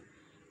somebody.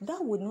 That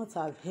would not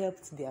have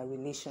helped their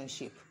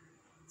relationship.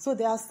 So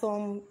there are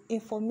some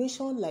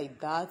information like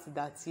that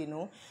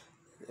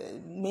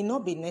may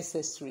not be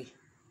necessary.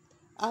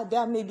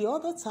 There may be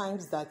other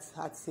times that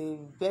at a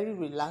very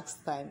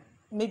relaxed time,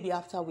 maybe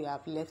after we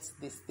have left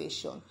the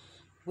station,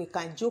 we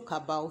can joke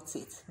about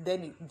it.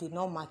 Then it did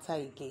not matter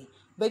again.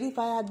 But if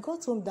I had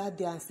got home that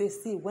day and say,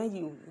 see,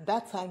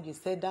 that time you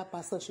said that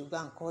pastor should go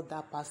and call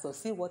that pastor,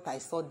 see what I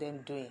saw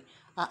them doing,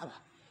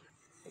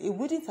 it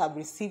wouldn't have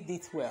received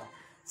it well.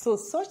 So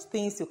such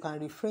things you can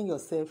refrain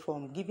yourself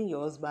from giving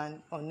your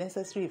husband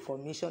unnecessary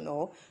information,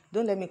 or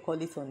don't let me call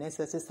it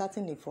unnecessary,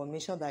 certain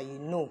information that you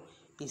know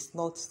is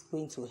not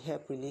going to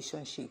help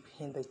relationship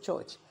in the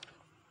church.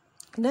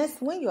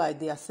 Next, when you are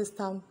the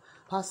assistant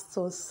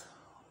pastor's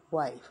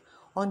wife,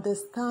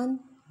 understand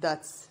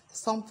that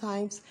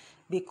sometimes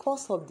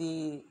because of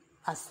the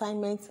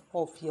assignment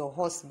of your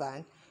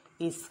husband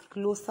is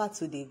closer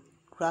to the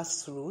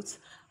grassroots,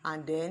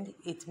 and then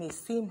it may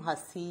seem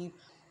as if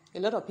a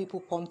lot of people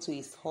come to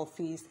his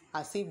office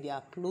as if they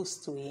are close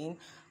to him,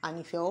 and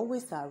if you're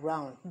always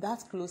around,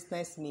 that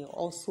closeness may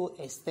also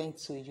extend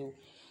to you.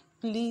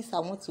 Please, I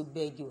want to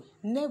beg you,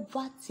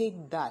 never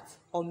take that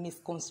or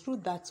misconstrue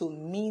that to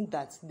mean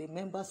that the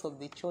members of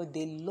the church,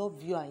 they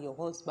love you and your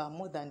husband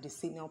more than the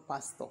senior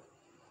pastor.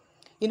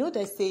 You know,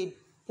 there's a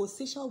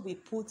position we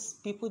put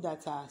people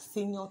that are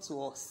senior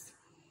to us.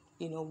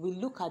 You know, we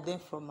look at them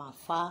from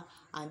afar,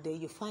 and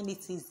then you find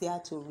it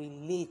easier to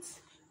relate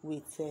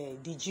with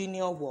the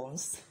junior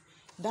ones.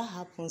 That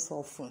happens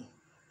often.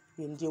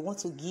 They want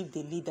to give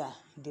the leader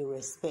the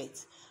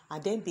respect,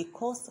 and then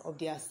because of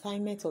the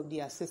assignment of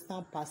the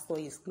assistant pastor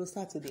is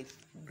closer to the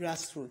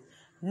grassroots,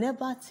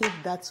 never take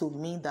that to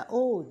mean that,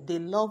 oh, they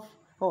love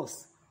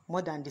us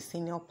more than the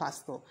senior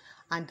pastor,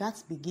 and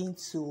that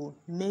begins to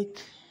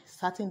make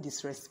certain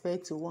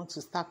disrespect to want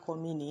to start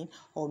coming in,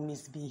 or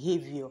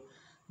misbehavior.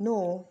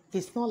 No,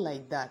 it's not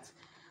like that.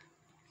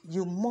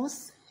 You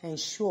must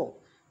ensure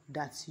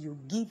that you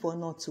give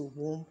honor to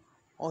whom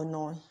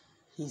honor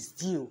is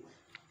due.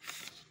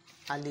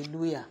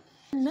 Hallelujah.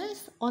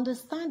 Next,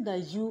 understand that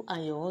you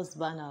and your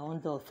husband are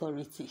under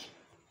authority.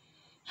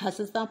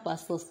 Assistant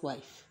pastor's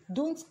wife,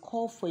 don't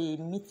call for a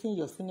meeting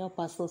your senior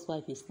pastor's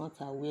wife is not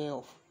aware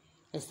of,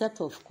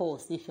 except of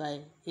course if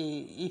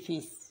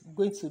it's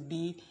going to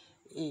be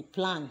a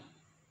plan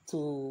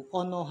to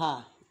honor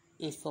her,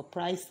 a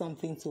surprise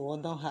something to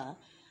honor her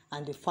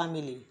and the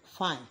family,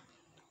 fine.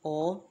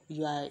 Or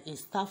you are a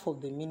staff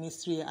of the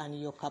ministry and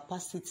your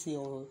capacity,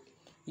 or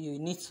you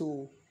need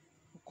to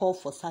call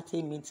for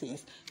certain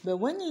meetings. But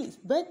when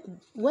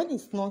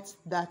it's not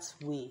that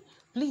way,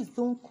 please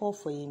don't call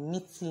for a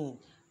meeting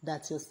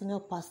that your senior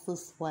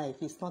pastor's wife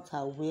is not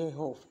aware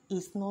of.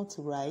 It's not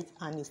right,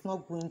 and it's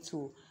not going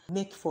to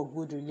make for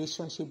good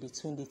relationship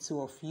between the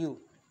two of you.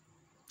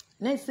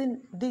 Next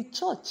thing, the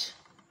church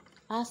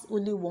has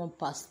only one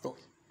pastor.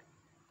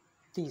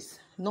 Please,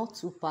 not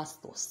two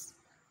pastors.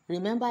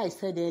 Remember I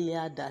said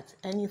earlier that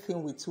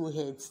anything with two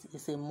heads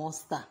is a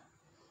monster.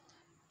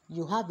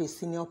 You have a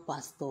senior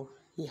pastor,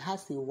 he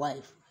has a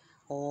wife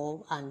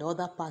and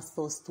other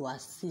pastors to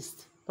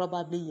assist.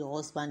 Probably your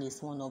husband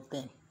is one of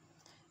them.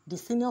 The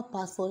senior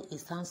pastor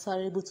is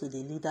answerable to the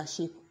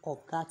leadership of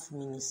that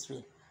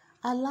ministry.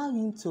 Allow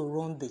him to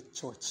run the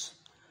church.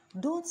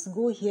 Don't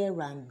go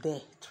here and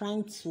there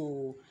trying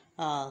to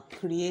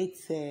create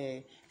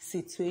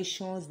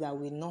situations that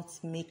will not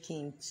make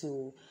him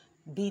to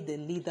be the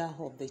leader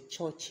of the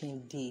church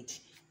indeed.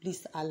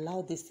 Please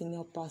allow the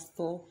senior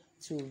pastor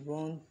to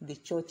run the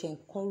church.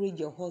 Encourage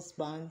your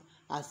husband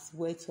as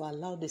well to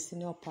allow the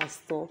senior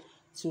pastor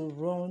to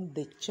run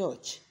the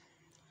church.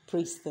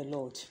 Praise the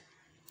Lord.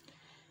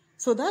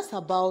 So that's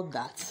about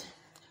that.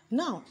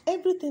 Now,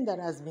 everything that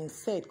has been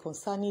said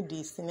concerning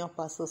the senior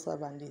pastor's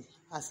wife and the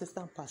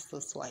assistant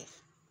pastor's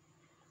wife,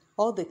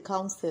 all the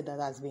counsel that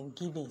has been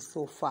given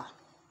so far,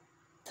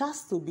 it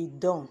has to be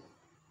done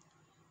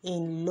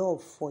in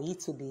love for it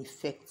to be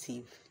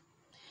effective.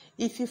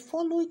 If you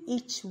follow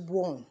each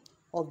one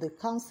of the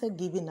counsel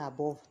given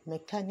above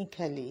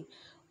mechanically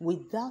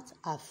without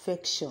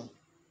affection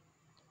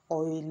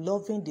or a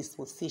loving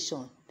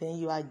disposition, then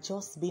you are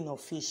just being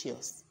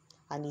officious,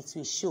 and it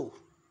will show.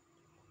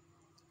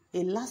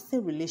 A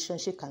lasting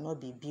relationship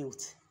cannot be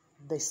built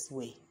this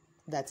way.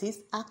 That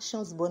is,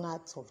 actions born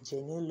out of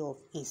genuine love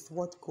is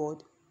what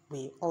God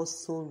will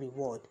also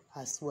reward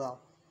as well.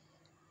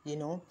 You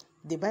know,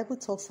 the Bible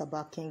talks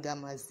about King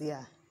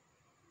Amaziah.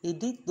 He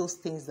did those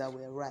things that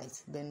were right,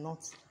 but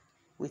not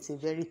with a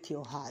very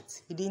pure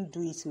heart. He didn't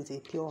do it with a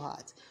pure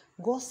heart.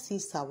 God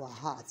sees our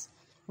hearts.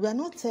 We are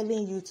not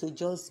telling you to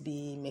just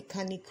be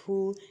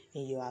mechanical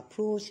in your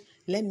approach.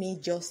 Let me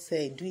just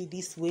do it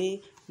this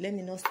way. Let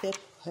me not step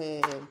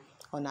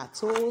on our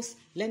toes.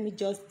 Let me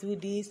just do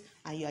this.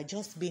 And you are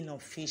just being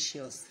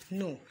officious.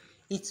 No,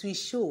 it will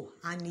show,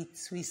 and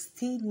it will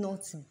still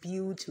not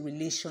build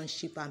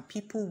relationship, and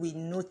people will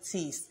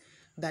notice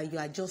that you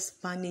are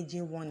just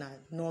managing one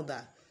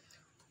another.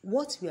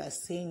 What we are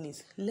saying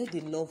is, let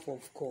the love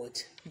of God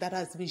that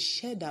has been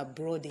shed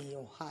abroad in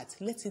your heart,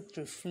 let it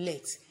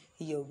reflect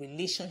in your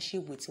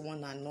relationship with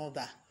one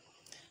another.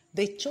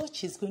 The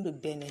church is going to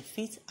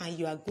benefit, and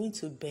you are going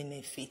to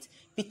benefit,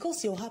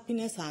 because your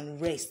happiness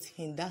and rest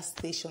in that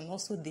station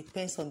also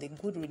depends on the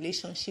good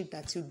relationship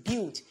that you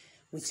build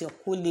with your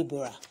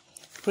co-laborer.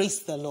 Praise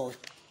the Lord.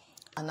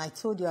 And I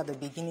told you at the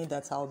beginning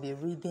that I'll be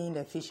reading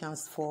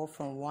Ephesians 4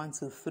 from 1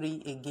 to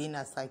 3 again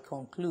as I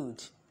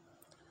conclude.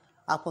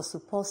 Apostle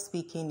Paul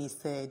speaking, he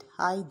said,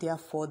 I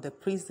therefore, the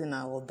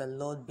prisoner of the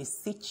Lord,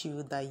 beseech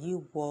you that ye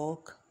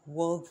walk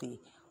worthy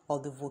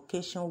of the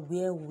vocation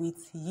wherewith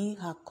ye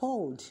are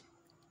called,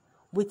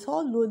 with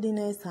all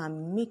lowliness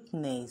and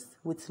meekness,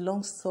 with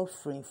long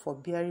suffering,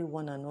 forbearing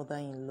one another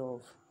in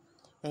love,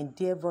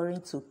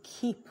 endeavoring to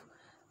keep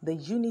the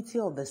unity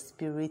of the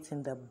Spirit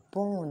in the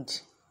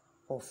bond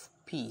of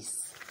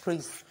peace.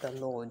 Praise the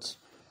Lord.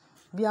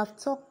 We have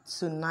talked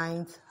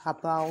tonight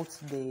about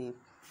the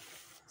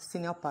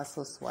senior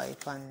pastor's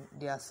wife and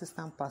the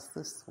assistant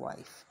pastor's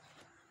wife.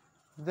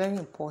 Very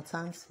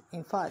important.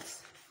 In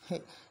fact,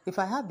 if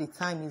I have the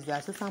time, it's the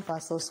assistant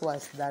pastor's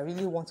wives that I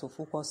really want to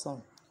focus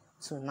on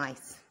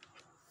tonight.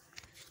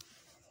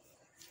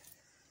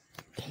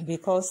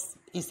 Because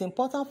it's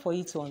important for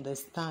you to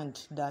understand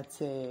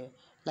that,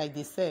 like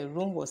they said,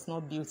 Rome was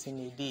not built in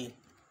a day.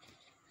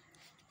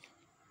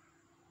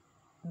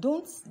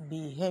 Don't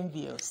be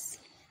envious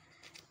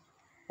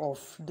of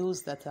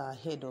those that are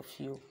ahead of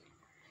you.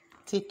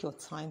 Take your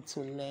time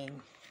to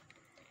learn.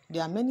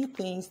 There are many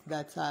things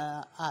that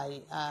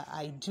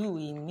I do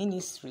in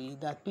ministry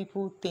that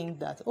people think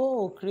that,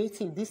 oh,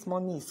 creative, this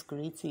mommy is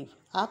creative.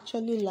 I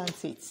actually learned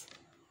it.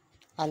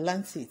 I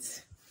learned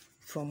it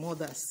from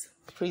others.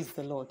 Praise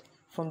the Lord.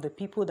 From the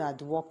people that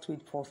I'd worked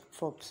with,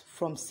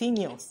 from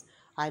seniors.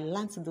 I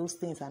learned those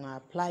things and I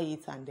apply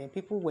it, and then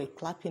people were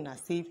clapping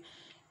as if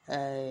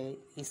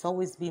it's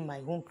always been my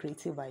own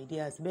creative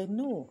ideas. But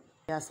no,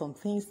 there are some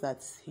things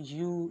that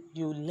you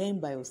learn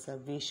by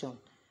observation,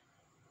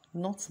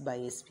 not by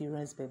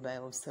experience, but by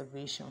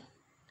observation.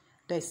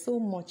 There's so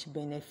much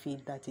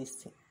benefit that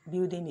is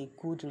building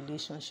a good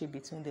relationship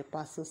between the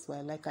pastors.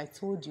 Well, like I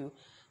told you,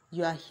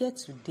 you are here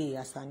today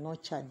as an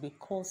orchard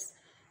because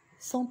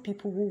some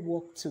people who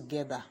worked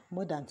together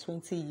more than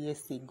 20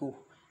 years ago,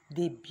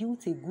 they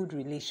built a good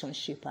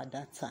relationship at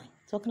that time.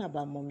 Talking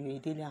about Mommy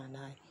Oyedelia and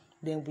I,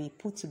 then we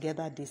put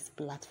together this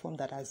platform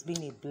that has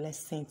been a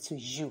blessing to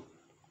you.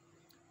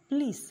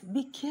 Please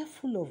be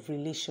careful of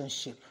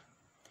relationship.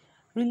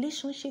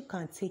 Relationship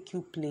can take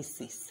you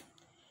places.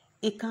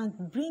 It can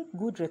bring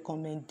good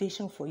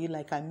recommendation for you.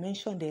 Like I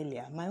mentioned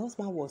earlier, my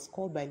husband was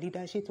called by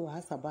leadership to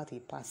ask about a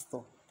pastor.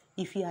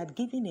 If he had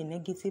given a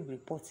negative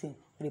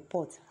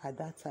report at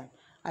that time,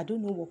 I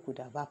don't know what could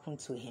have happened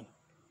to him.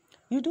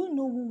 You don't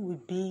know who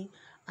will be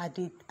at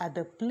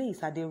the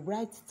place, at the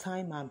right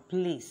time and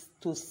place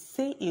to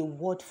say a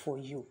word for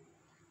you.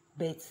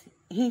 But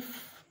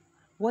if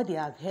what they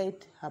have heard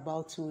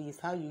about you is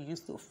how you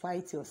used to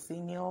fight your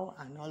senior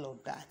and all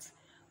of that,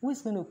 who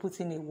is going to put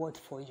in a word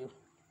for you?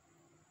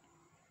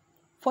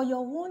 For your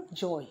own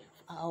joy,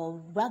 or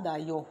rather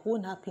your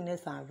own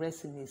happiness and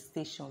rest in a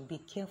station, be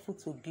careful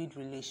to build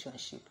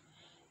relationship.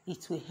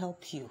 It will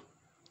help you.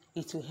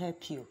 It will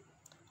help you.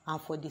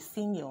 And for the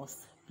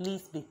seniors,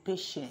 please be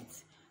patient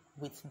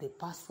with the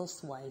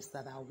pastors' wives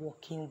that are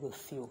working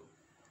with you.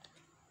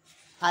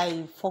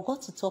 I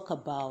forgot to talk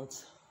about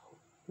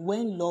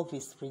when love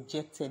is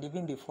rejected.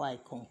 Even before I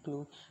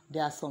conclude,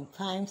 there are some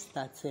times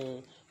that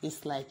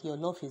it's like your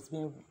love is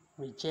being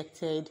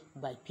rejected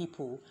by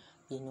people,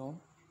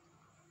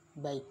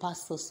 by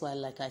pastors. Well,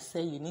 like I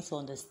said, you need to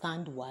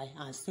understand why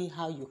and see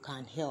how you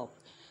can help.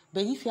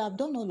 But if you have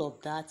done all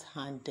of that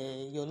and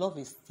your love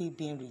is still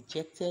being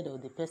rejected or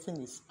the person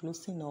is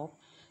closing up,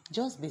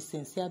 just be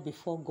sincere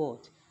before God.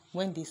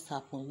 When this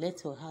happens,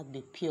 let your heart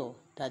be pure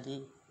that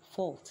the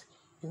fault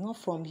is not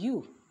from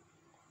you.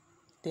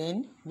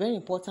 Then, very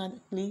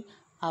importantly,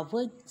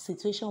 avoid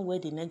situation where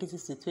the negative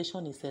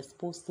situation is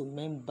exposed to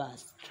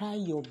members. Try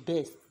your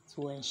best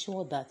to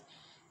ensure that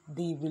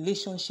the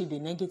relationship, the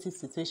negative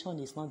situation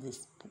is not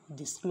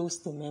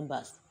disclosed to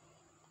members.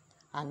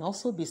 And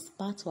also be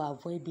smart to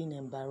avoid being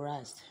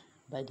embarrassed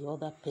by the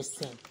other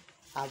person.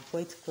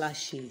 Avoid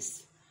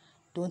clashes.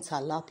 Don't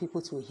allow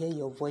people to hear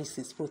your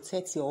voices.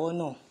 Protect your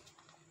honor.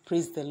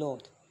 Praise the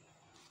Lord.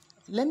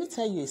 Let me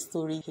tell you a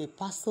story. A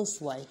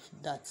pastor's wife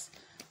that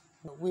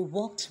we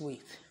worked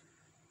with.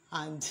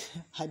 And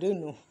I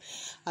don't know.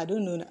 I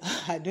don't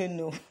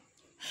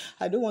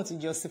want to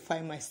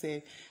justify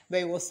myself. But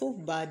it was so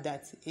bad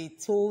that he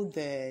told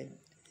the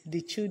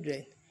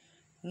children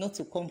not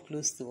to come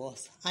close to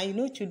us.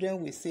 And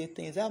children will say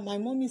things. My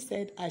mommy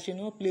said I should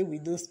not play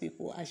with those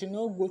people. I should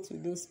not go to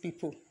those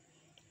people.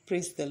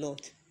 Praise the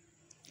Lord.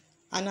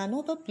 And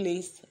another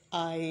place,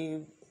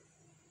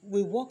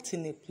 we worked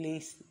in a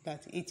place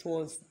that it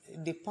was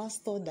the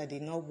pastor that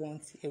did not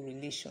want a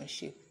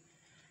relationship.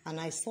 And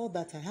I saw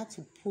that I had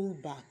to pull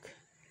back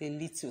a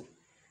little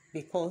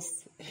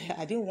because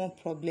I didn't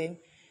want problem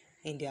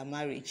in their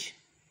marriage.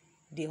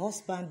 The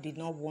husband did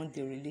not want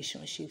the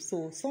relationship.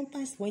 So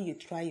sometimes when you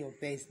try your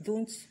best,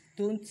 don't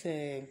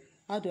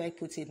how do I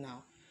put it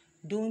now?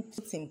 Don't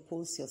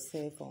impose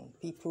yourself on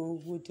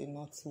people who do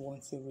not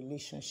want a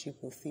relationship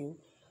with you.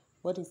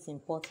 What is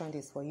important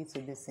is for you to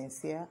be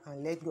sincere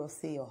and let God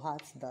say your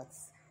heart that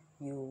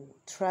you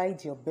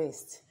tried your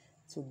best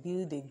to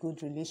build a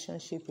good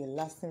relationship, a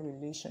lasting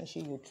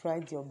relationship. You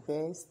tried your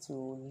best to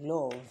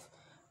love,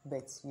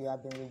 but you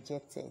have been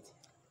rejected.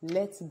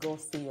 Let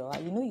God see your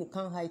heart. You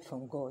can't hide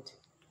from God.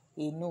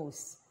 He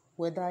knows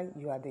whether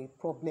you are the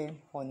problem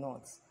or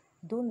not.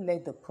 Don't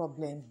let the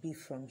problem be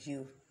from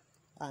you.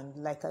 And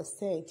like I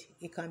said,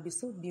 it can be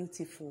so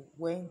beautiful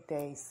when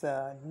there is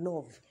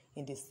love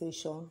in the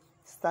station,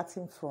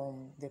 starting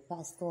from the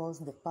pastors,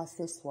 the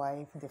pastor's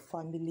wife, the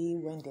family.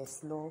 When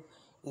there's love,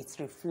 it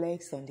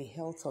reflects on the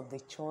health of the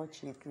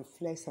church. It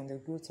reflects on the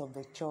growth of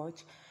the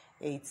church.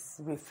 It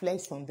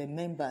reflects on the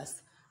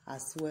members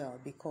as well,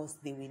 because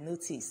they will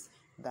notice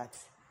that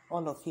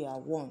all of you are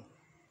one.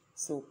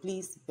 So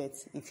please, but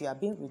if you are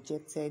being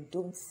rejected,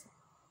 don't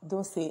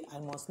don't say, I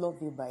must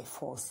love you by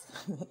force.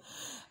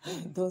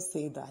 Don't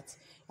say that.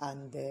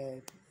 And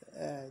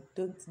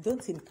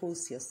don't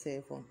impose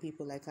yourself on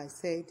people. Like I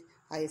said,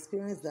 I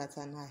experienced that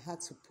and I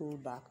had to pull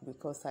back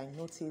because I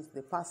noticed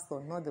the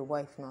pastor, not the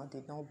wife now,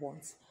 did not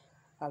want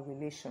a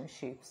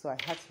relationship. So I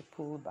had to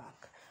pull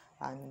back.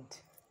 And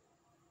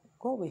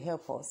God will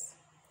help us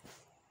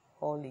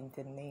all in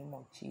the name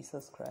of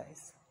Jesus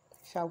Christ.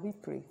 Shall we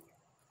pray?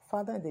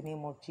 Father, in the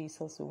name of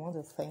Jesus, we want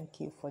to thank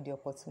you for the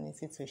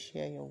opportunity to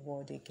share your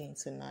word again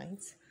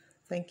tonight.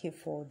 Thank you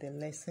for the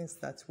lessons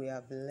that we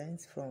have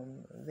learned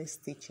from this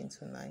teaching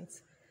tonight.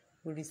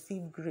 We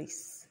receive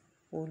grace,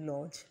 O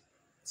Lord,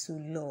 to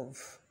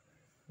love.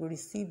 We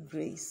receive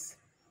grace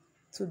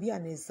to be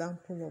an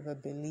example of a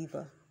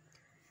believer.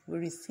 We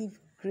receive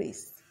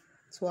grace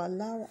to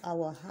allow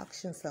our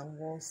actions and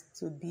words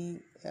to be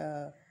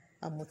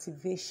a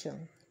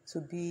motivation, to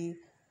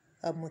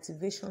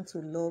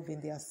love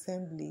in the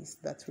assemblies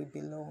that we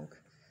belong.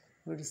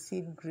 We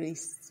receive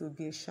grace to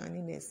be a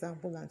shining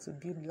example and to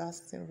build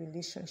lasting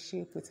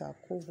relationship with our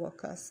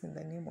co-workers in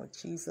the name of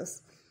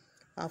Jesus.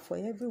 And for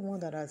everyone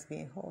that has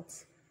been hurt,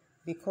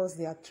 because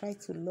they have tried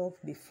to love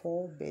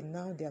before, but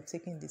now they have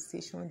taken the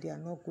decision they are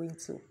not going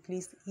to,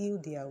 please heal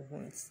their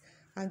wounds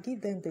and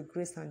give them the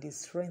grace and the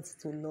strength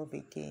to love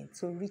again,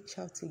 to reach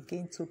out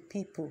again to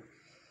people.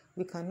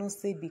 We cannot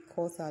say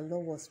because our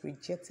love was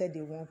rejected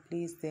in one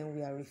place, then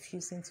we are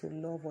refusing to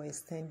love or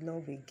extend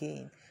love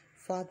again.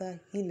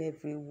 Father, heal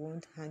every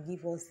wound and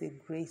give us the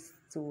grace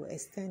to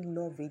extend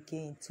love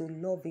again, to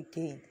love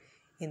again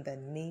in the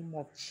name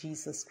of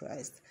Jesus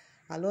Christ.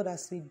 And Lord,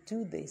 as we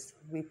do this,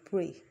 we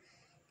pray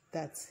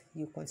that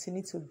you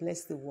continue to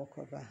bless the work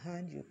of our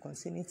hand, you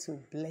continue to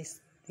bless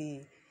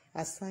the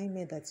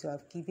assignment that you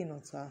have given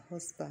unto our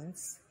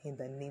husbands in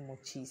the name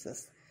of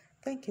Jesus.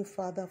 Thank you,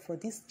 Father, for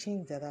this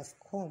change that has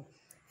come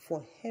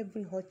for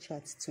every hot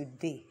chat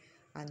today,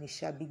 and it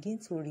shall begin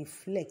to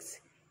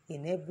reflect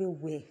in every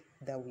way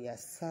that we are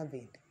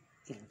serving.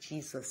 In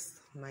Jesus'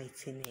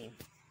 mighty name,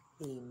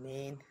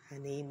 amen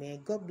and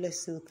amen. God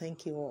bless you.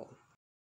 Thank you all.